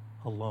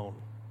alone.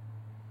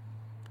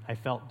 I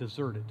felt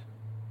deserted.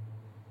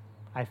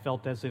 I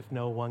felt as if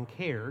no one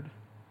cared,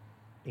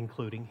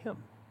 including him.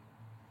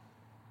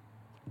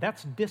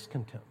 That's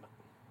discontentment.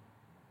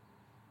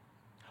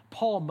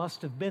 Paul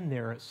must have been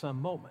there at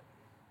some moment.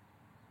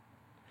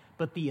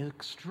 But the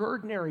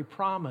extraordinary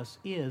promise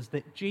is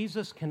that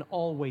Jesus can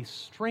always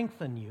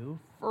strengthen you,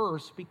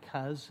 first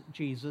because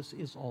Jesus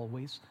is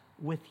always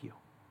with you.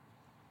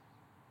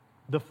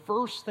 The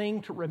first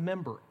thing to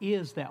remember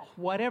is that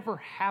whatever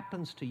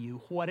happens to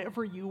you,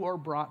 whatever you are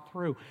brought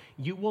through,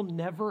 you will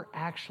never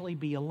actually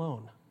be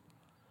alone.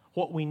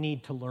 What we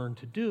need to learn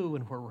to do,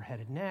 and where we're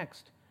headed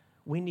next,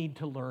 we need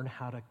to learn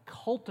how to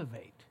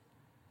cultivate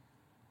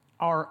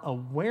our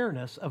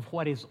awareness of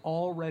what is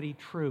already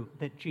true,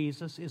 that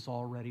Jesus is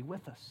already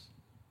with us.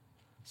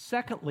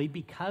 Secondly,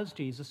 because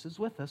Jesus is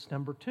with us,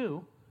 number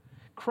two,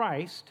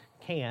 Christ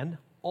can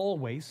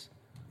always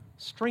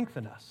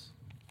strengthen us.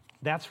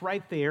 That's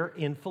right there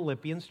in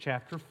Philippians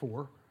chapter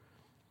 4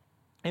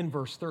 and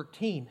verse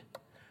 13.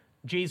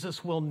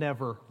 Jesus will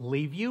never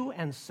leave you,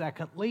 and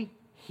secondly,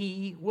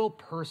 he will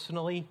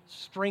personally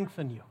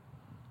strengthen you.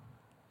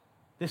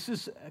 This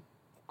is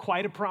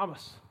quite a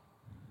promise.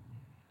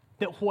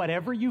 That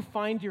whatever you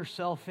find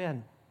yourself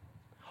in,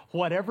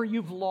 whatever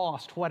you've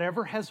lost,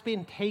 whatever has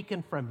been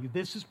taken from you,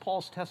 this is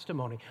Paul's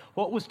testimony.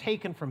 What was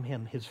taken from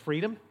him? His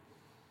freedom.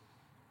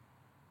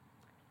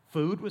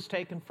 Food was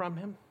taken from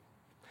him.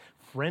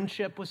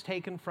 Friendship was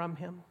taken from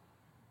him.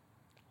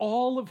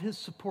 All of his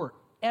support,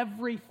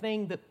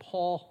 everything that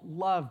Paul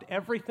loved,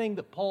 everything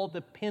that Paul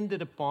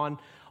depended upon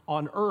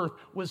on earth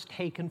was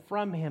taken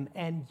from him.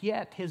 And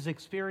yet his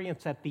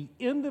experience at the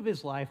end of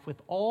his life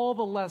with all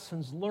the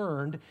lessons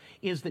learned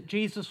is that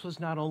Jesus was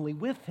not only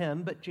with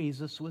him, but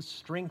Jesus was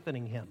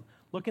strengthening him.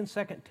 Look in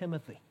 2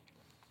 Timothy.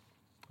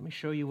 Let me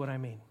show you what I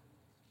mean.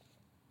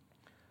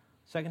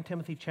 2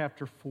 Timothy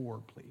chapter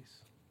 4,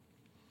 please.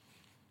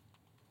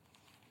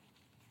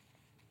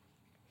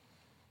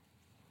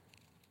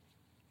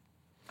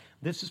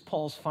 This is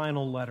Paul's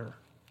final letter.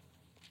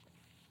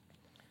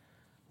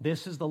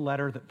 This is the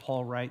letter that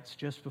Paul writes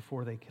just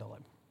before they kill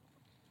him.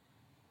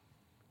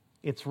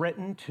 It's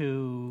written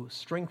to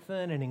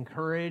strengthen and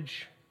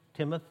encourage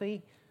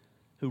Timothy,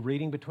 who,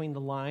 reading between the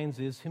lines,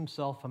 is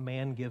himself a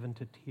man given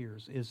to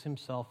tears, is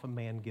himself a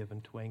man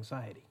given to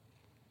anxiety,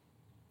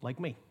 like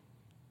me.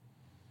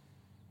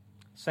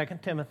 2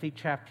 Timothy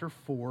chapter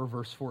 4,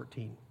 verse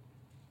 14.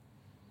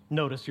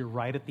 Notice you're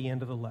right at the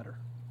end of the letter.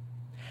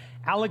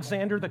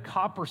 Alexander the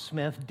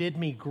coppersmith did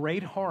me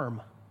great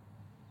harm.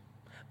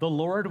 The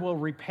Lord will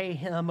repay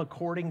him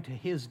according to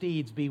his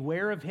deeds.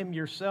 Beware of him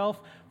yourself,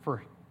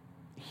 for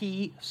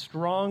he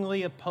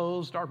strongly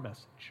opposed our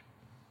message.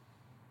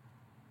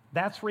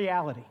 That's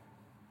reality.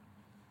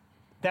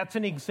 That's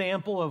an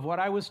example of what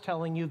I was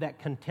telling you, that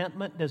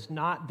contentment does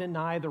not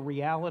deny the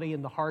reality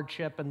and the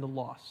hardship and the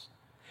loss.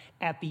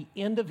 At the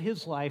end of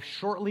his life,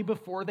 shortly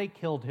before they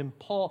killed him,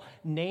 Paul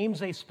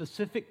names a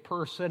specific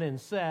person and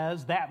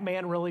says, that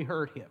man really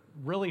hurt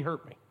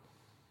me.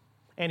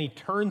 And he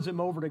turns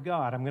him over to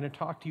God. I'm going to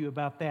talk to you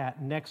about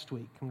that next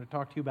week. I'm going to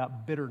talk to you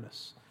about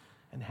bitterness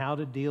and how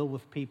to deal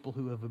with people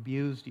who have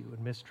abused you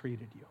and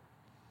mistreated you.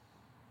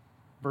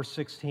 Verse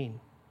 16.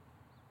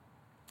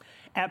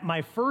 At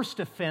my first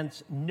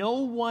offense, no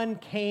one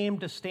came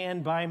to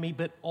stand by me,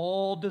 but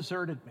all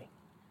deserted me.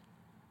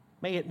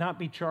 May it not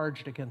be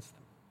charged against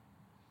them.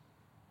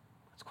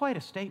 It's quite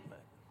a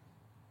statement.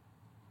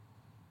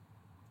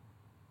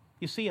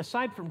 You see,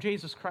 aside from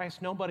Jesus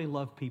Christ, nobody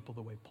loved people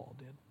the way Paul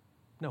did.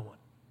 No one.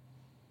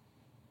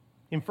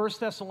 In 1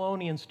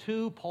 Thessalonians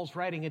 2, Paul's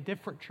writing a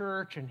different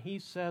church, and he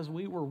says,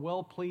 we were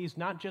well pleased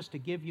not just to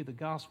give you the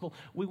gospel,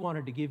 we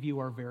wanted to give you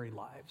our very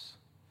lives.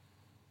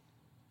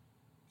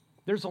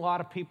 There's a lot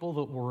of people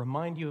that will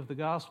remind you of the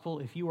gospel.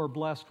 If you are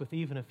blessed with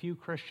even a few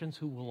Christians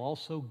who will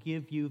also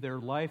give you their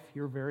life,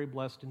 you're very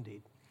blessed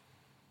indeed.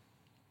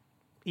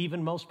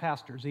 Even most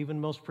pastors, even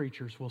most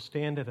preachers will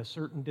stand at a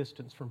certain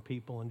distance from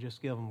people and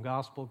just give them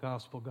gospel,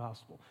 gospel,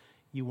 gospel.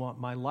 You want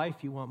my life,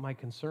 you want my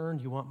concern,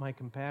 you want my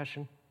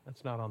compassion.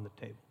 That's not on the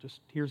table. Just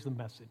here's the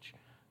message.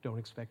 Don't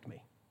expect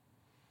me.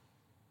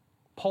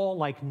 Paul,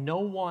 like no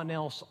one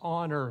else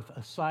on earth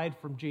aside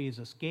from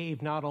Jesus,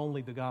 gave not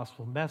only the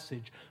gospel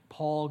message,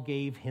 Paul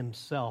gave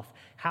himself.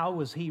 How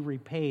was he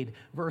repaid?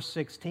 Verse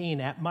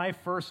 16, at my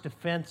first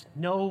offense,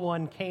 no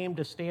one came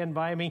to stand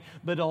by me,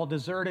 but all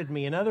deserted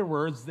me. In other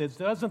words, it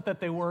wasn't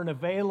that they weren't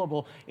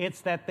available,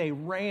 it's that they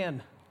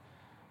ran.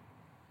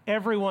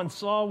 Everyone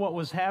saw what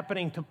was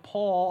happening to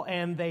Paul,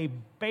 and they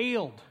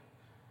bailed.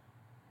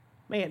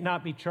 May it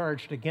not be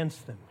charged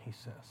against them, he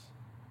says.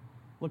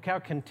 Look how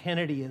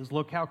contented he is.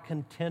 Look how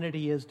contented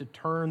he is to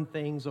turn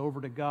things over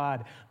to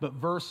God. But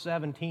verse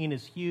 17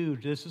 is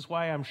huge. This is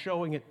why I'm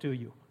showing it to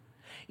you.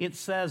 It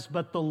says,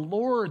 but the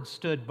Lord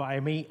stood by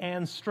me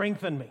and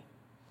strengthened me.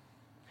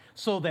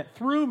 so that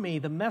through me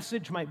the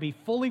message might be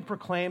fully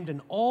proclaimed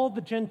and all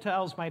the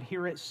Gentiles might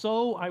hear it.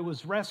 So I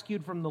was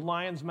rescued from the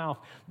lion's mouth.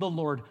 The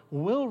Lord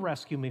will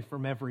rescue me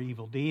from every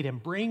evil deed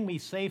and bring me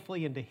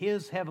safely into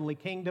his heavenly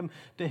kingdom.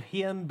 To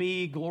him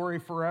be glory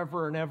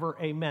forever and ever.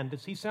 Amen.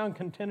 Does he sound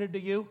contented to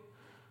you?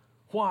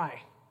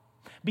 Why?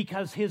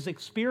 Because his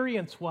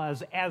experience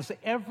was, as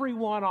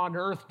everyone on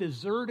earth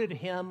deserted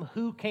him,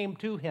 who came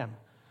to him?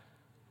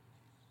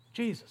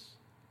 Jesus.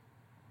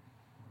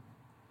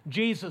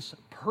 Jesus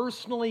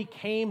personally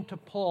came to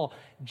Paul.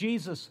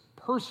 Jesus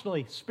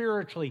personally,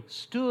 spiritually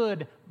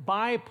stood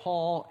by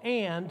Paul,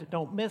 and,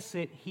 don't miss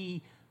it,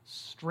 he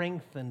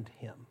strengthened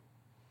him.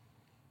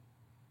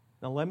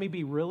 Now, let me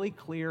be really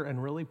clear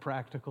and really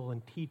practical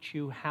and teach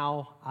you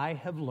how I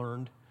have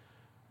learned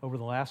over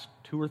the last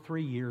 2 or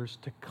 3 years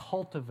to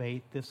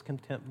cultivate this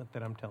contentment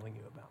that I'm telling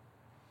you about.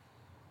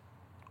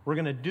 We're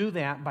going to do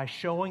that by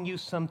showing you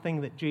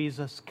something that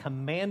Jesus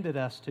commanded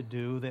us to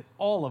do that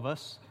all of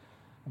us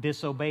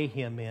disobey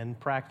him in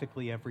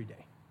practically every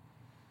day.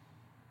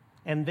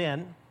 And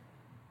then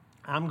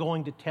I'm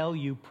going to tell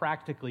you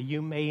practically,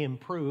 you may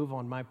improve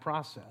on my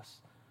process,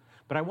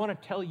 but I want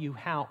to tell you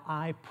how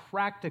I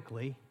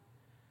practically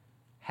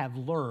have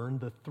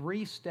learned the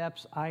 3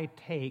 steps I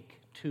take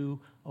to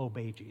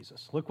obey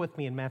Jesus. Look with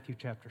me in Matthew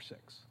chapter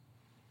 6.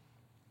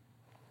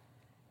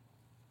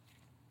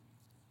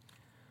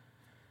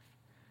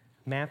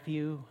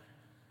 Matthew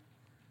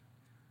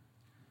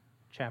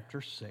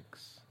chapter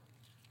 6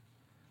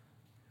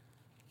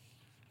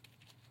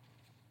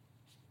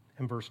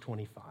 and verse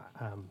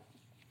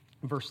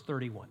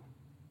 31.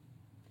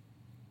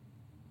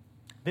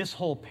 This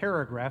whole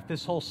paragraph,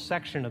 this whole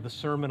section of the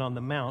Sermon on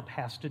the Mount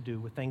has to do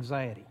with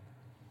anxiety.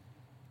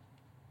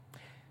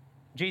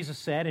 Jesus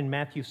said in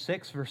Matthew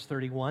 6, verse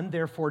 31,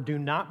 "Therefore do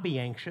not be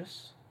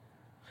anxious,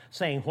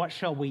 saying, 'What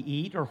shall we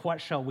eat?' or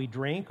 'What shall we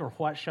drink?' or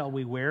 'What shall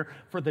we wear?'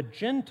 For the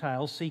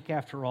Gentiles seek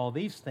after all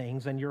these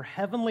things, and your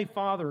heavenly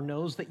Father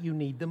knows that you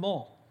need them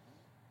all.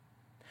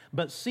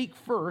 But seek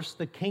first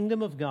the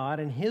kingdom of God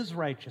and his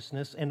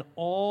righteousness, and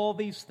all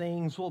these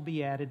things will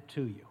be added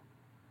to you."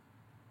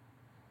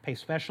 Pay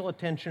special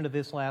attention to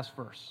this last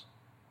verse.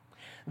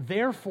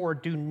 "Therefore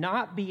do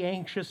not be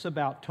anxious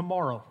about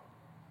tomorrow,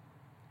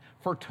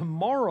 for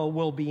tomorrow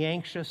will be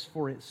anxious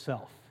for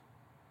itself.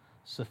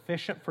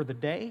 Sufficient for the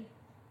day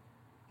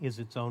is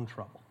its own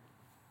trouble."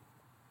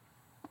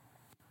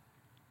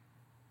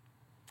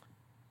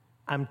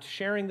 I'm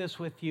sharing this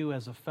with you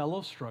as a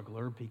fellow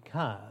struggler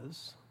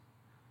because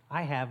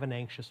I have an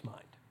anxious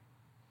mind.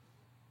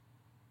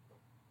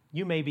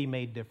 You may be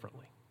made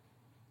differently.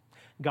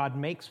 God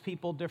makes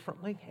people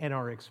differently, and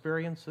our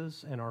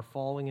experiences and our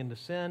falling into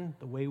sin,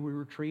 the way we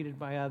were treated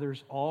by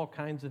others, all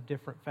kinds of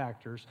different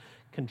factors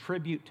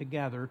contribute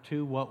together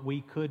to what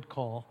we could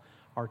call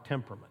our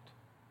temperament.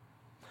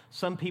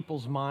 Some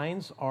people's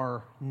minds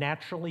are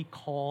naturally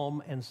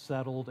calm and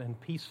settled and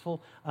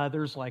peaceful.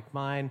 Others, like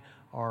mine,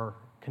 are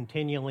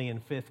continually in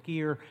 5th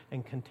gear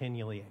and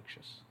continually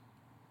anxious.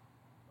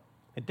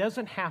 It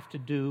doesn't have to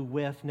do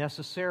with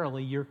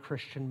necessarily your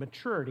Christian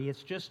maturity.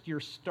 It's just your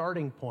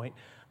starting point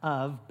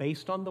of,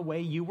 based on the way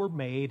you were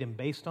made and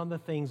based on the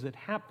things that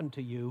happened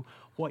to you,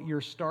 what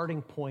your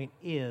starting point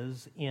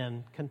is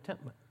in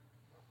contentment.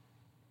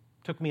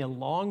 It took me a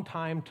long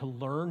time to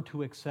learn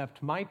to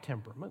accept my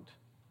temperament,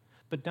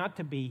 but not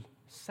to be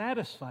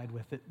satisfied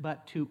with it,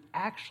 but to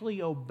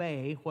actually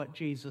obey what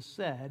Jesus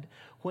said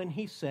when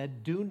he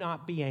said, "Do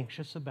not be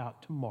anxious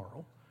about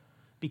tomorrow,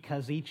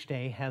 because each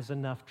day has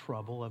enough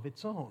trouble of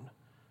its own."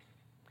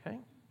 Okay?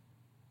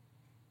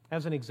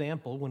 As an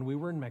example, when we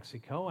were in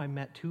Mexico, I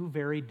met 2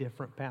 very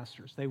different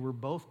pastors. They were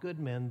both good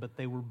men, but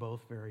they were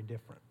both very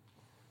different.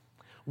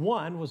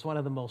 One was one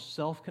of the most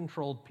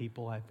self-controlled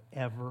people I've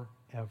ever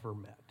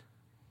met.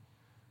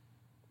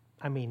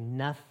 I mean,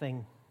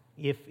 nothing,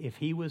 if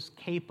he was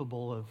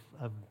capable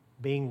of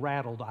being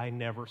rattled, I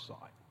never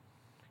saw it.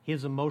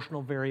 His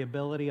emotional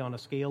variability on a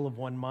scale of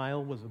 1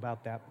 mile was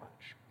about that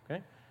much,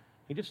 okay?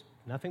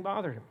 Nothing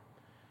bothered him.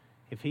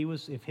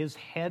 If his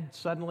head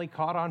suddenly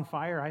caught on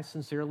fire, I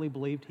sincerely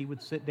believed he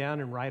would sit down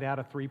and write out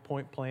a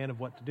 3-point plan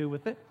of what to do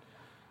with it,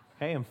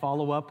 okay, and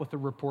follow up with a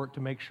report to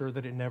make sure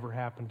that it never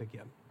happened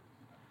again.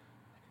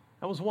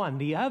 That was one.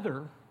 The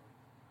other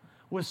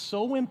was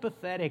so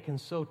empathetic and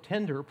so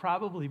tender,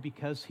 probably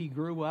because he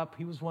grew up,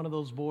 he was one of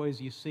those boys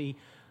you see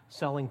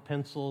selling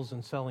pencils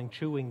and selling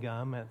chewing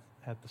gum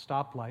at the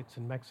stoplights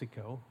in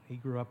Mexico. He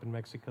grew up in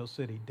Mexico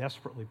City,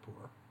 desperately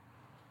poor.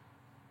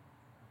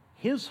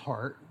 His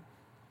heart,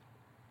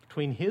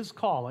 between his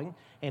calling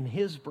and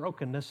his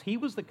brokenness, he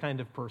was the kind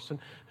of person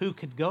who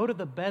could go to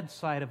the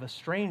bedside of a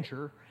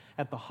stranger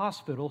at the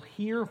hospital,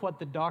 hear what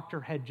the doctor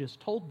had just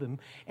told them,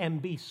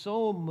 and be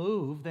so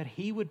moved that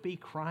he would be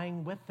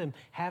crying with them,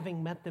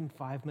 having met them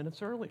 5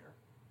 minutes earlier.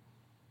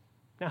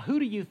 Now, who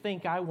do you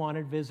think I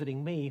wanted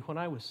visiting me when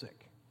I was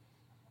sick?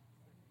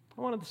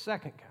 I wanted the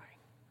second guy.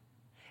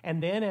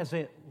 And then as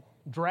it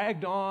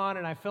dragged on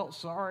and I felt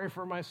sorry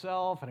for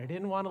myself and I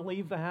didn't want to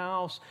leave the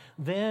house,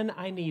 then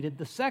I needed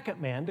the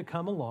second man to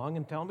come along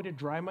and tell me to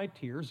dry my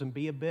tears and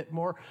be a bit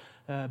more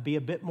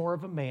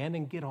of a man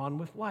and get on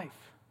with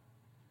life.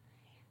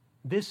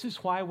 This is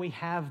why we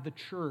have the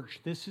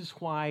church. This is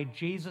why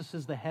Jesus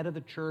is the head of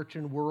the church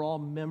and we're all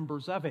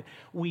members of it.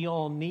 We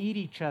all need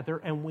each other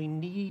and we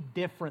need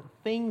different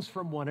things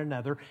from one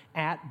another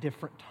at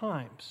different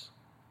times.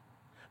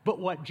 But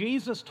what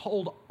Jesus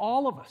told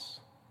all of us,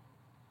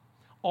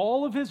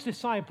 all of his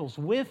disciples,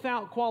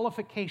 without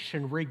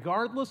qualification,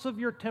 regardless of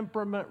your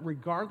temperament,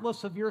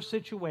 regardless of your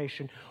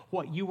situation,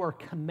 what you are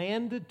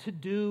commanded to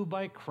do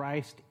by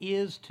Christ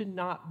is to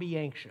not be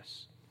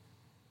anxious.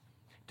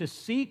 To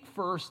seek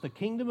first the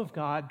kingdom of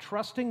God,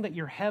 trusting that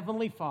your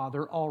heavenly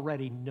Father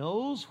already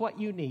knows what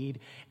you need,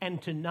 and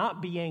to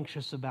not be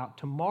anxious about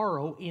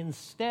tomorrow,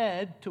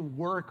 instead to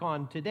work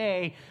on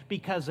today,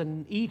 because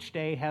each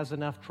day has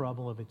enough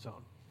trouble of its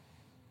own.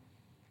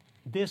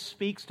 This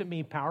speaks to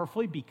me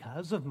powerfully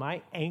because of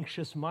my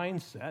anxious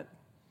mindset.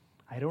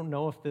 I don't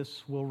know if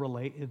this will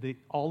relate,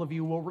 all of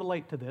you will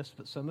relate to this,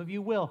 but some of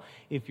you will.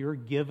 If you're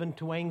given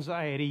to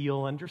anxiety,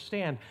 you'll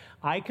understand.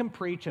 I can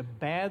preach a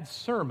bad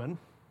sermon,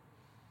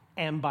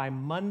 and by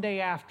Monday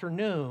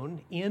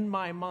afternoon, in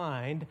my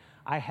mind,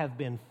 I have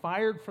been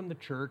fired from the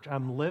church.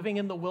 I'm living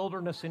in the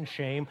wilderness in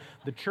shame.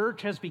 The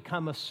church has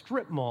become a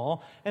strip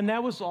mall, and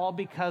that was all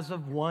because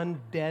of one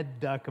dead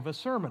duck of a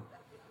sermon.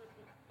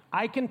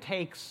 I can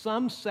take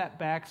some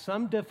setback,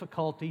 some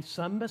difficulty,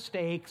 some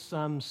mistake,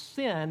 some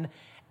sin,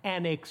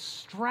 and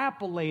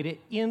extrapolate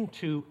it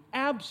into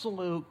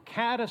absolute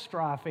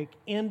catastrophic,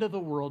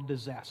 end-of-the-world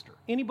disaster.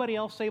 Anybody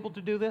else able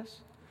to do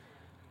this?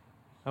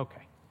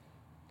 Okay.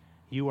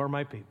 You are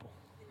my people.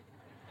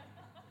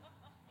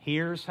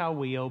 Here's how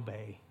we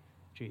obey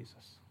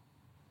Jesus.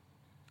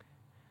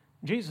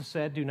 Jesus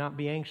said, do not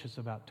be anxious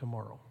about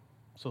tomorrow.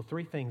 So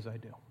 3 things I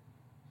do.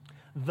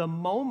 The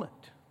moment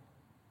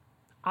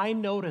I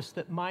notice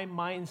that my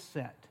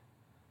mindset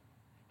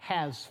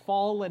has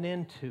fallen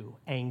into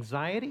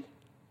anxiety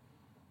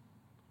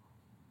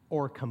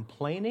or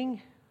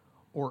complaining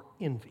or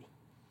envy,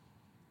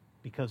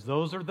 because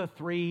those are the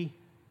 3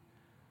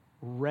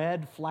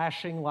 red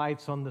flashing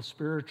lights on the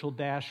spiritual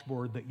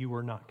dashboard that you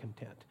are not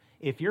content.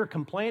 If you're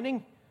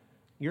complaining,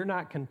 you're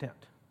not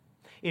content.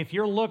 If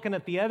you're looking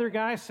at the other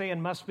guy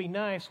saying, must be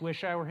nice,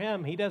 wish I were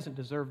him, he doesn't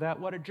deserve that,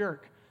 what a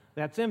jerk,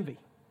 that's envy.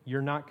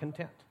 You're not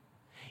content.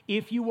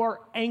 If you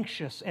are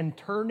anxious and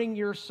tying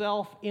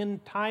yourself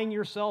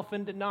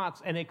into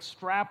knots and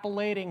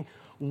extrapolating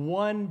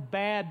one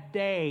bad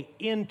day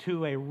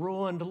into a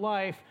ruined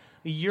life,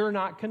 you're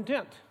not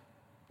content.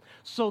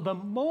 So the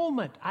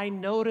moment I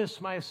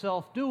notice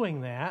myself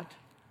doing that,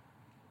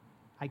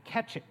 I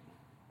catch it.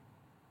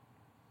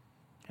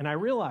 And I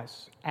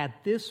realize at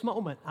this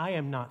moment, I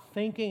am not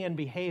thinking and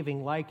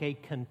behaving like a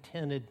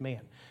contented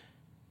man.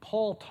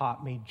 Paul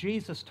taught me,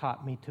 Jesus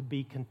taught me to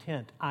be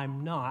content.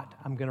 I'm not.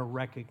 I'm going to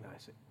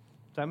recognize it.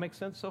 Does that make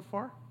sense so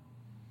far?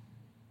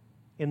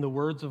 In the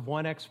words of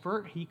one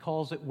expert, he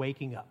calls it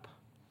waking up.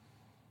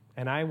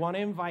 And I want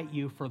to invite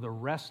you for the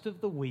rest of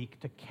the week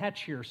to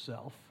catch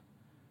yourself,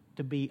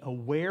 to be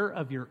aware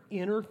of your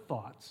inner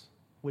thoughts,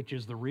 which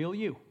is the real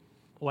you.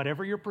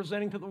 Whatever you're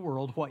presenting to the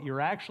world, what you're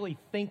actually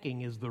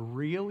thinking is the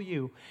real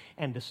you,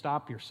 and to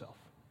stop yourself.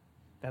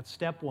 That's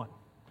step 1.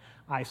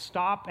 I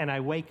stop and I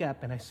wake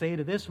up and I say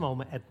to this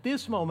moment, at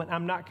this moment,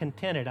 I'm not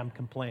contented, I'm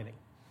complaining.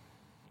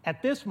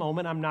 At this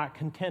moment, I'm not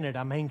contented,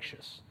 I'm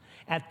anxious.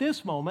 At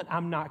this moment,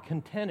 I'm not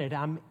contented,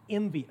 I'm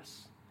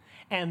envious.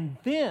 And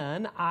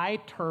then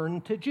I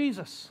turn to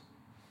Jesus,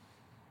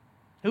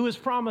 who has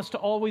promised to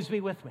always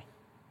be with me,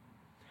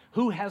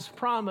 who has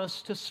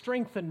promised to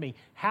strengthen me.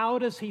 How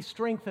does he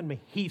strengthen me?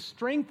 He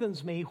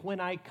strengthens me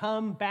when I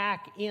come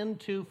back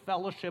into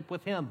fellowship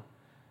with him.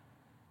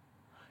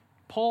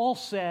 Paul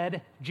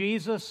said,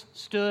 Jesus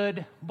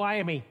stood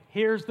by me.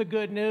 Here's the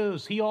good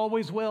news. He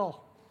always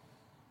will.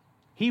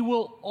 He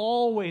will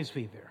always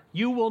be there.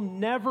 You will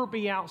never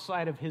be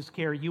outside of his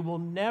care. You will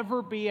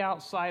never be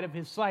outside of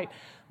his sight.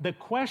 The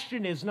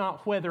question is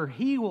not whether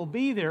he will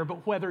be there,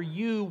 but whether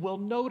you will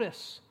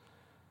notice.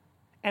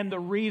 And the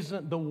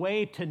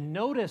way to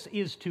notice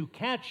is to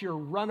catch your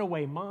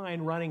runaway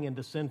mind running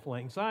into sinful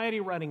anxiety,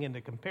 running into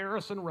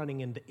comparison,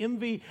 running into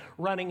envy,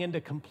 running into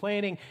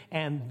complaining,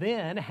 and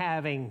then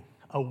having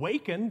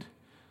awakened,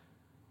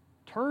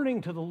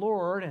 turning to the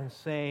Lord and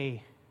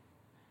say,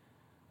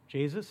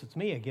 Jesus, it's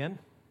me again.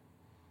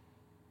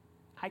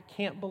 I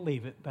can't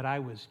believe it, but I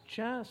was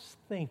just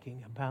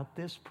thinking about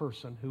this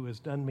person who has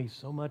done me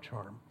so much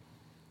harm,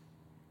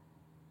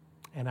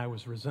 and I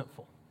was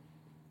resentful.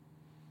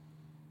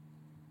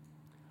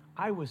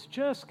 I was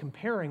just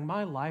comparing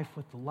my life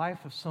with the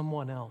life of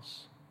someone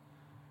else,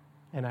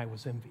 and I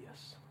was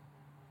envious.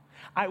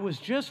 I was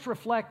just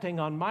reflecting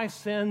on my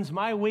sins,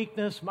 my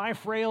weakness, my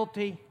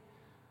frailty,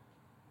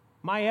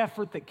 my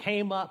effort that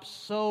came up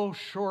so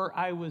short.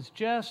 I was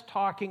just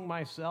talking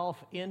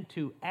myself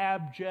into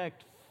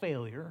abject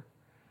failure,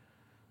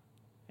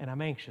 and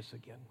I'm anxious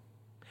again.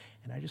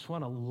 And I just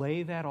want to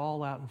lay that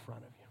all out in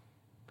front of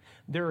you.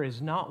 There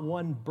is not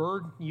one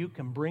burden you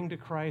can bring to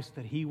Christ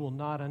that he will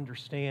not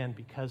understand,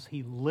 because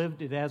he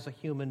lived it as a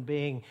human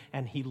being,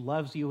 and he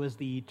loves you as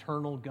the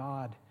eternal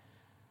God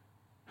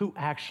who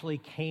actually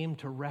came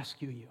to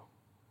rescue you.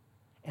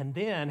 And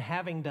then,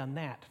 having done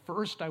that,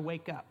 first I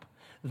wake up,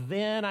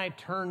 then I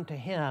turn to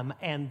him,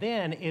 and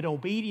then in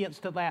obedience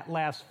to that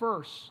last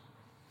verse,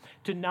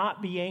 to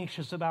not be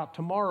anxious about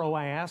tomorrow,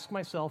 I ask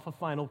myself a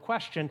final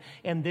question,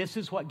 and this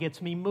is what gets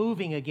me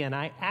moving again.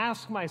 I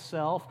ask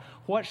myself,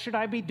 what should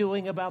I be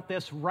doing about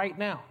this right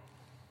now?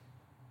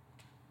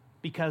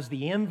 Because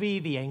the envy,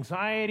 the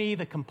anxiety,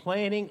 the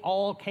complaining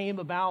all came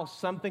about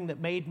something that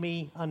made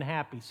me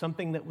unhappy,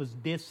 something that was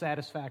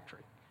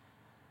dissatisfactory.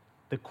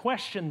 The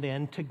question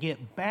then, to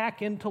get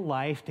back into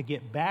life, to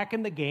get back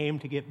in the game,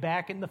 to get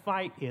back in the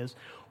fight is,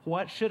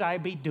 what should I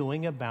be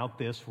doing about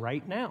this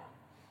right now?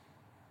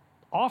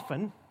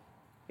 Often,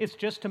 it's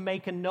just to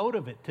make a note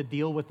of it, to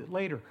deal with it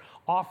later.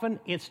 Often,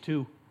 it's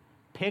to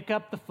pick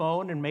up the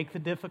phone and make the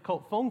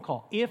difficult phone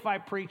call. If I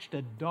preached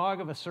a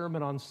dog of a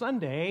sermon on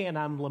Sunday and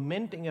I'm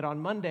lamenting it on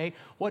Monday,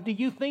 what do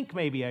you think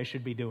maybe I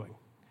should be doing?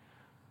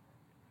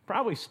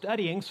 Probably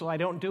studying so I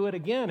don't do it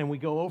again and we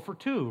go 0 for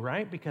 2,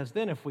 right? Because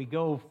then if we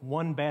go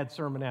one bad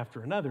sermon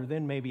after another,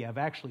 then maybe I've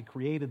actually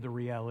created the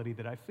reality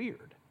that I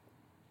feared.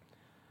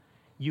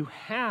 You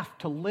have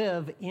to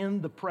live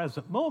in the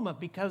present moment,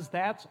 because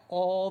that's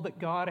all that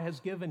God has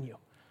given you.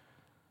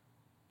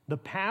 The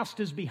past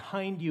is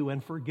behind you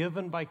and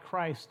forgiven by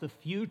Christ. The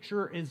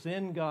future is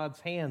in God's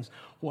hands.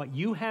 What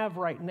you have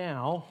right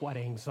now, what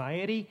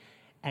anxiety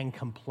and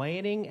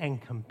complaining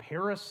and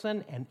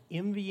comparison and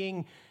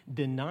envying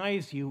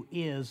denies you,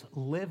 is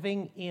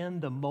living in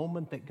the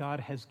moment that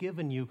God has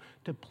given you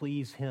to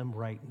please him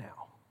right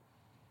now.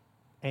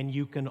 And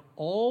you can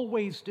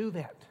always do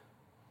that.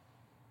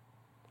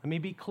 Let me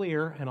be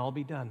clear, and I'll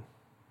be done.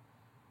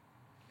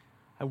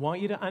 I want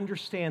you to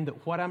understand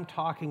that what I'm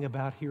talking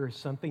about here is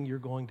something you're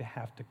going to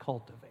have to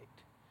cultivate.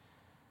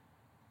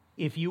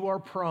 If you are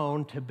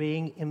prone to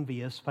being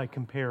envious by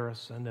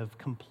comparison, of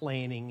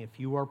complaining, if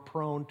you are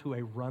prone to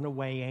a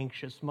runaway,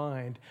 anxious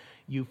mind,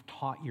 you've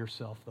taught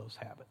yourself those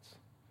habits.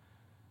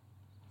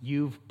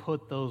 You've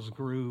put those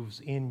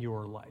grooves in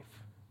your life.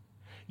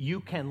 You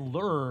can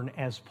learn,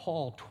 as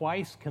Paul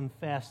twice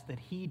confessed that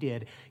he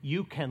did,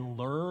 you can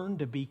learn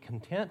to be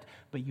content,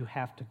 but you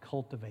have to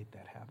cultivate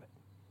that habit.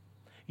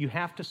 You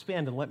have to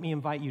spend, and let me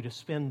invite you to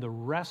spend the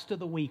rest of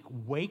the week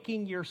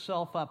waking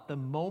yourself up the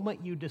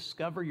moment you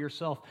discover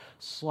yourself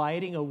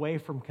sliding away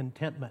from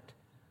contentment,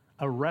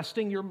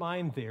 arresting your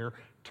mind there,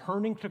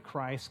 turning to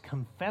Christ,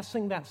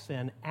 confessing that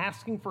sin,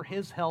 asking for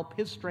his help,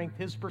 his strength,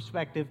 his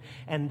perspective,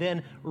 and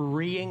then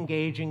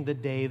re-engaging the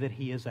day that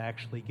he has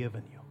actually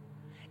given you.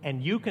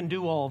 And you can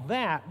do all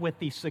that with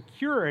the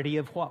security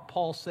of what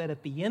Paul said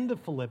at the end of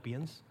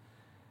Philippians,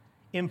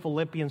 in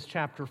Philippians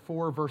chapter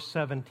 4, verse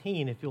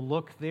 17. If you'll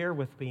look there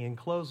with me in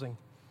closing.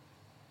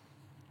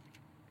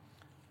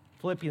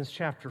 Philippians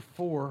chapter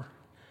 4,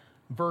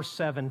 verse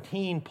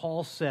 17,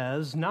 Paul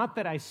says, "Not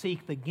that I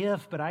seek the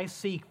gift, but I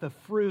seek the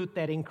fruit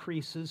that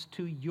increases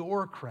to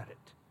your credit."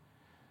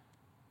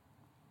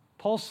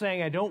 Paul's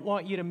saying, I don't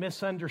want you to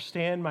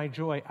misunderstand my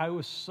joy. I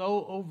was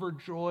so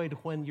overjoyed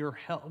when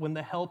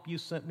the help you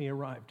sent me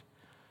arrived.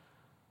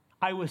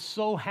 I was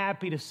so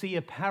happy to see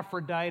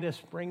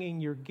Epaphroditus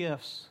bringing your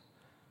gifts.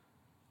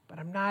 But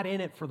I'm not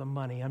in it for the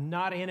money. I'm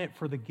not in it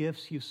for the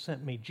gifts you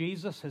sent me.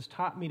 Jesus has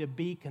taught me to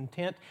be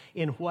content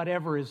in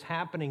whatever is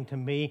happening to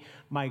me.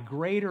 My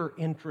greater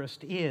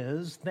interest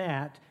is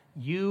that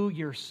you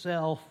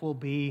yourself will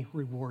be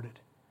rewarded.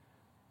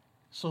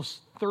 So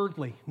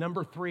thirdly,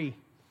 number 3,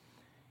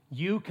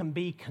 you can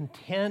be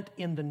content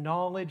in the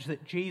knowledge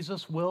that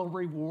Jesus will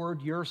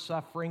reward your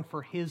suffering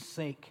for his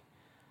sake.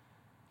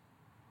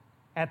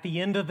 At the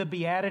end of the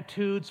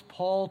Beatitudes,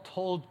 Paul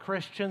told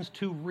Christians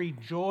to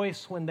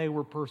rejoice when they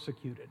were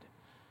persecuted.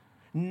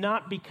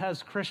 Not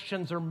because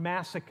Christians are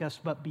masochists,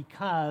 but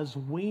because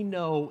we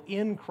know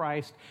in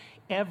Christ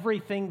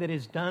everything that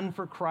is done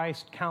for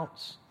Christ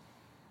counts.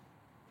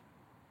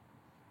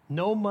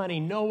 No money,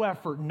 no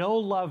effort, no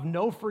love,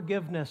 no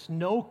forgiveness,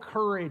 no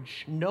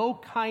courage, no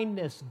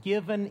kindness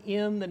given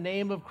in the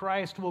name of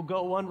Christ will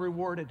go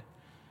unrewarded.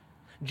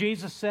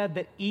 Jesus said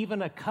that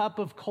even a cup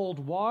of cold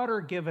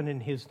water given in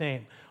his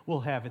name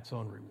will have its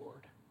own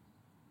reward.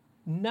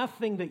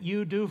 Nothing that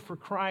you do for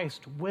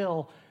Christ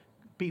will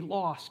be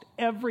lost.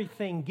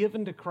 Everything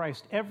given to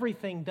Christ,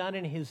 everything done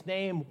in his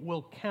name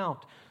will count.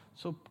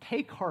 So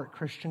take heart,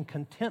 Christian.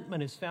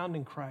 Contentment is found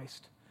in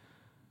Christ,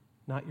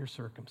 not your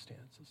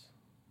circumstances.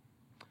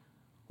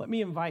 Let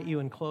me invite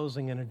you in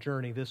closing in a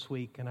journey this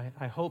week, and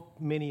I hope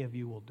many of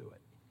you will do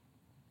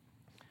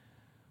it.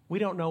 We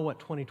don't know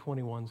what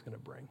 2021 is going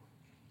to bring.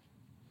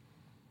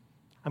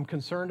 I'm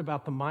concerned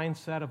about the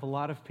mindset of a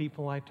lot of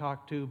people I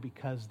talk to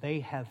because they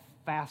have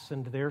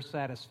fastened their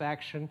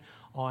satisfaction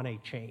on a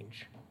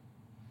change.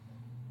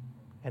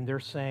 And they're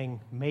saying,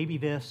 maybe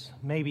this,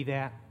 maybe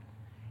that.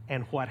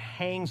 And what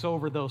hangs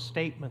over those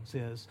statements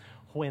is,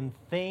 When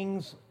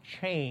things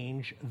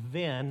change,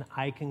 then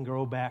I can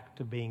go back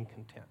to being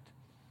content.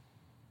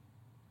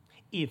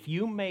 If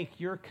you make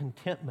your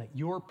contentment,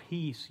 your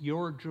peace,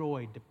 your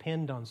joy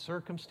depend on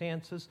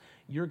circumstances,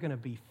 you're going to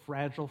be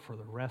fragile for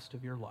the rest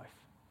of your life.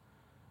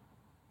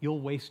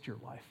 You'll waste your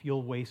life.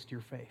 You'll waste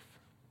your faith.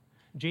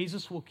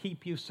 Jesus will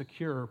keep you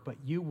secure, but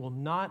you will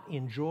not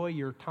enjoy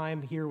your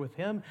time here with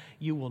Him.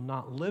 You will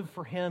not live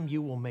for Him.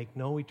 You will make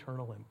no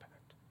eternal impact.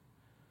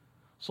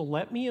 So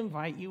let me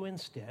invite you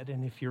instead,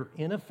 and if you're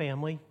in a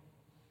family,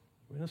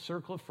 you're in a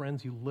circle of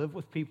friends, you live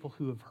with people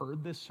who have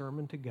heard this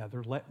sermon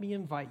together, let me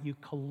invite you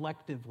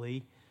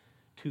collectively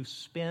to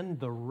spend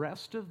the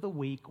rest of the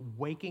week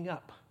waking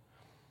up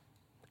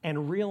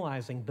and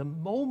realizing the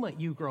moment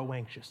you grow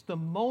anxious, the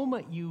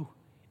moment you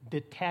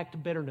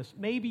detect bitterness,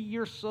 maybe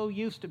you're so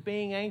used to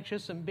being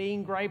anxious and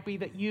being gripey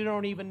that you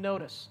don't even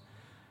notice.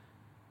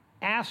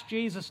 Ask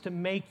Jesus to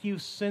make you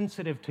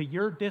sensitive to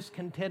your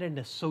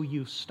discontentedness so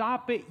you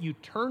stop it, you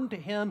turn to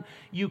Him,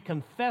 you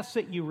confess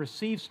it, you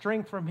receive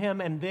strength from Him,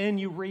 and then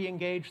you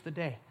re-engage the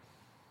day.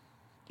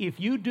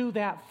 If you do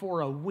that for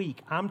a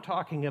week, I'm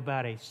talking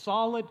about a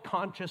solid,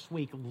 conscious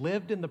week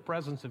lived in the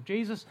presence of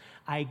Jesus,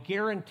 I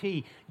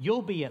guarantee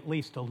you'll be at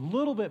least a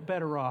little bit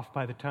better off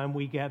by the time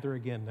we gather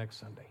again next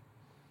Sunday.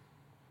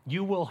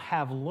 You will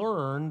have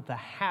learned the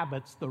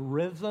habits, the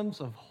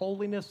rhythms of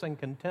holiness and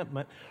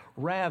contentment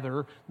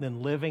rather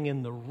than living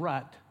in the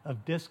rut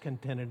of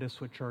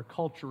discontentedness which our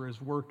culture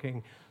is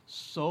working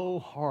so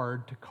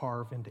hard to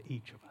carve into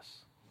each of us.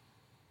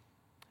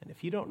 And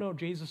if you don't know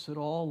Jesus at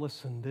all,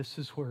 listen, this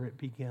is where it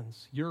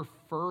begins. Your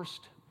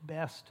first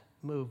best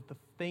move, the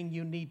thing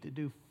you need to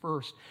do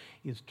first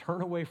is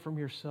turn away from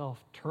yourself,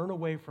 turn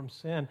away from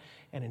sin,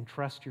 and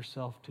entrust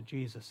yourself to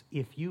Jesus.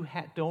 If you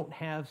don't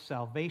have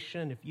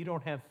salvation, if you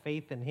don't have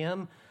faith in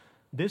Him,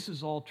 this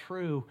is all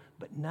true,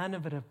 but none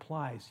of it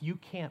applies. You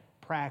can't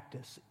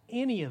practice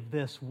any of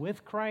this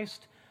with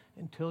Christ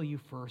until you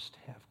first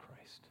have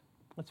Christ.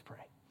 Let's pray.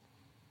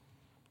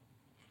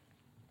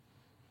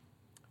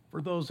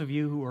 For those of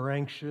you who are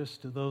anxious,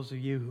 to those of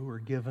you who are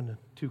given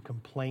to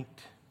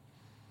complaint,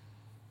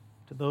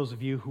 to those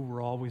of you who were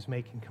always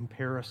making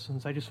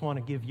comparisons, I just want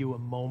to give you a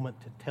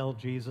moment to tell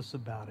Jesus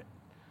about it.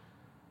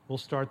 We'll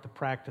start the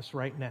practice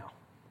right now.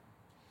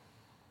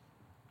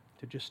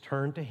 To just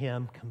turn to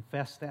Him,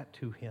 confess that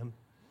to Him,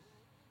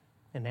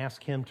 and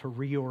ask Him to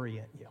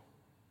reorient you,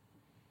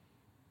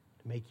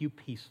 to make you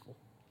peaceful,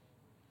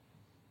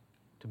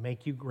 to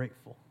make you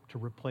grateful, to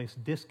replace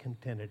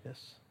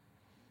discontentedness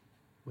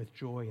with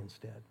joy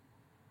instead.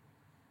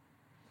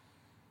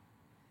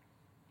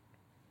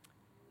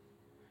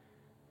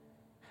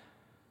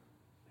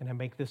 And I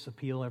make this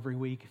appeal every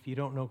week. If you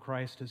don't know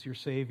Christ as your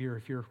Savior,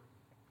 if you're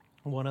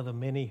one of the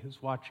many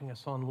who's watching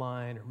us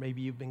online, or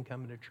maybe you've been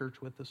coming to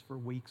church with us for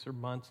weeks or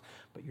months,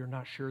 but you're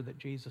not sure that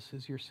Jesus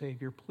is your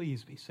Savior,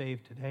 please be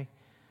saved today.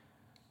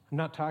 I'm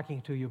not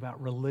talking to you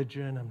about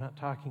religion. I'm not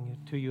talking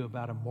to you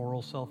about a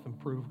moral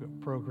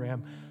self-improvement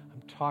program.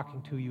 I'm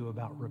talking to you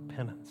about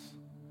repentance.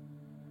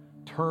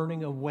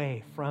 Turning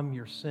away from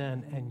your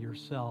sin and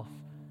yourself,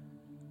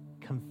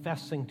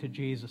 confessing to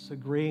Jesus,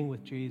 agreeing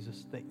with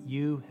Jesus that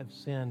you have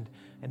sinned,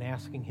 and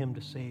asking Him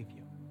to save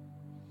you.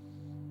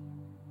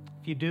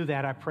 If you do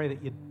that, I pray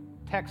that you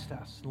text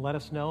us and let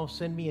us know.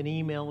 Send me an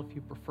email if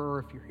you prefer.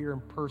 If you're here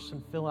in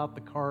person, fill out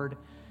the card.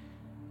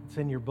 It's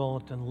in your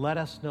bulletin. Let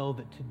us know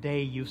that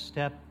today you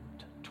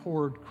stepped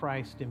toward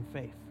Christ in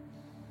faith.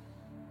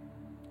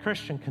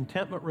 Christian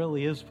contentment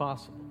really is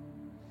possible.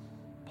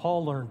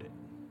 Paul learned it.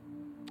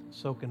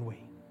 So can we.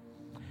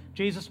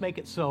 Jesus, make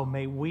it so.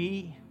 May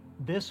we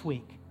this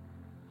week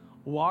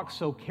walk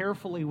so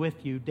carefully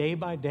with you day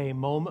by day,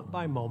 moment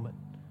by moment,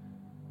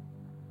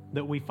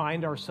 that we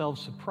find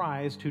ourselves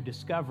surprised to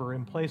discover,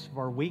 in place of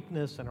our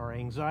weakness and our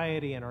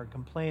anxiety and our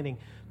complaining,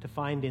 to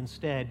find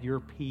instead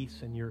your peace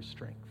and your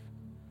strength.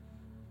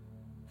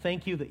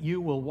 Thank you that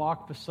you will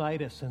walk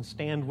beside us and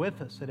stand with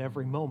us at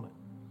every moment.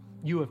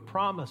 You have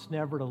promised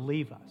never to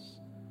leave us.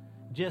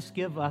 Just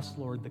give us,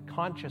 Lord, the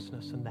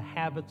consciousness and the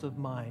habits of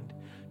mind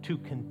to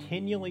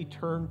continually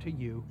turn to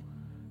you,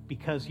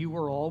 because you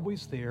are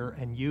always there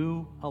and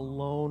you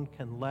alone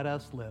can let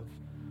us live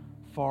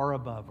far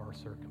above our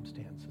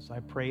circumstances. I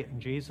pray it in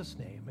Jesus'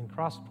 name. And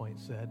Crosspoint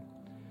said,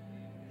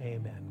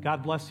 amen.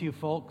 God bless you,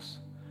 folks.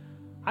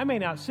 I may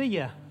not see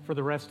you for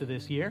the rest of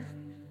this year.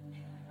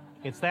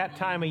 It's that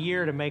time of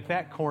year to make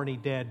that corny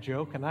dad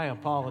joke, and I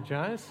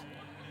apologize.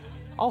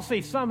 I'll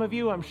see some of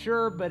you, I'm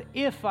sure, but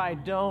if I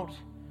don't,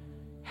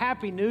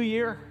 Happy New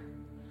Year.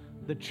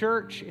 The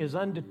church is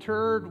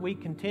undeterred. We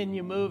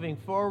continue moving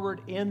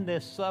forward in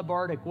this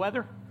subarctic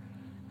weather.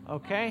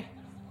 Okay?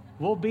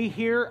 We'll be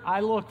here. I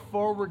look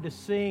forward to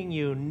seeing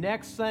you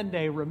next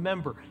Sunday.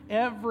 Remember,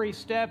 every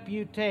step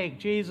you take,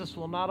 Jesus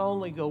will not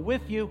only go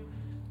with you,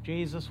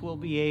 Jesus will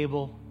be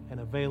able and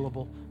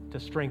available to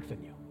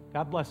strengthen you.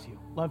 God bless you.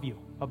 Love you.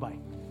 Bye-bye.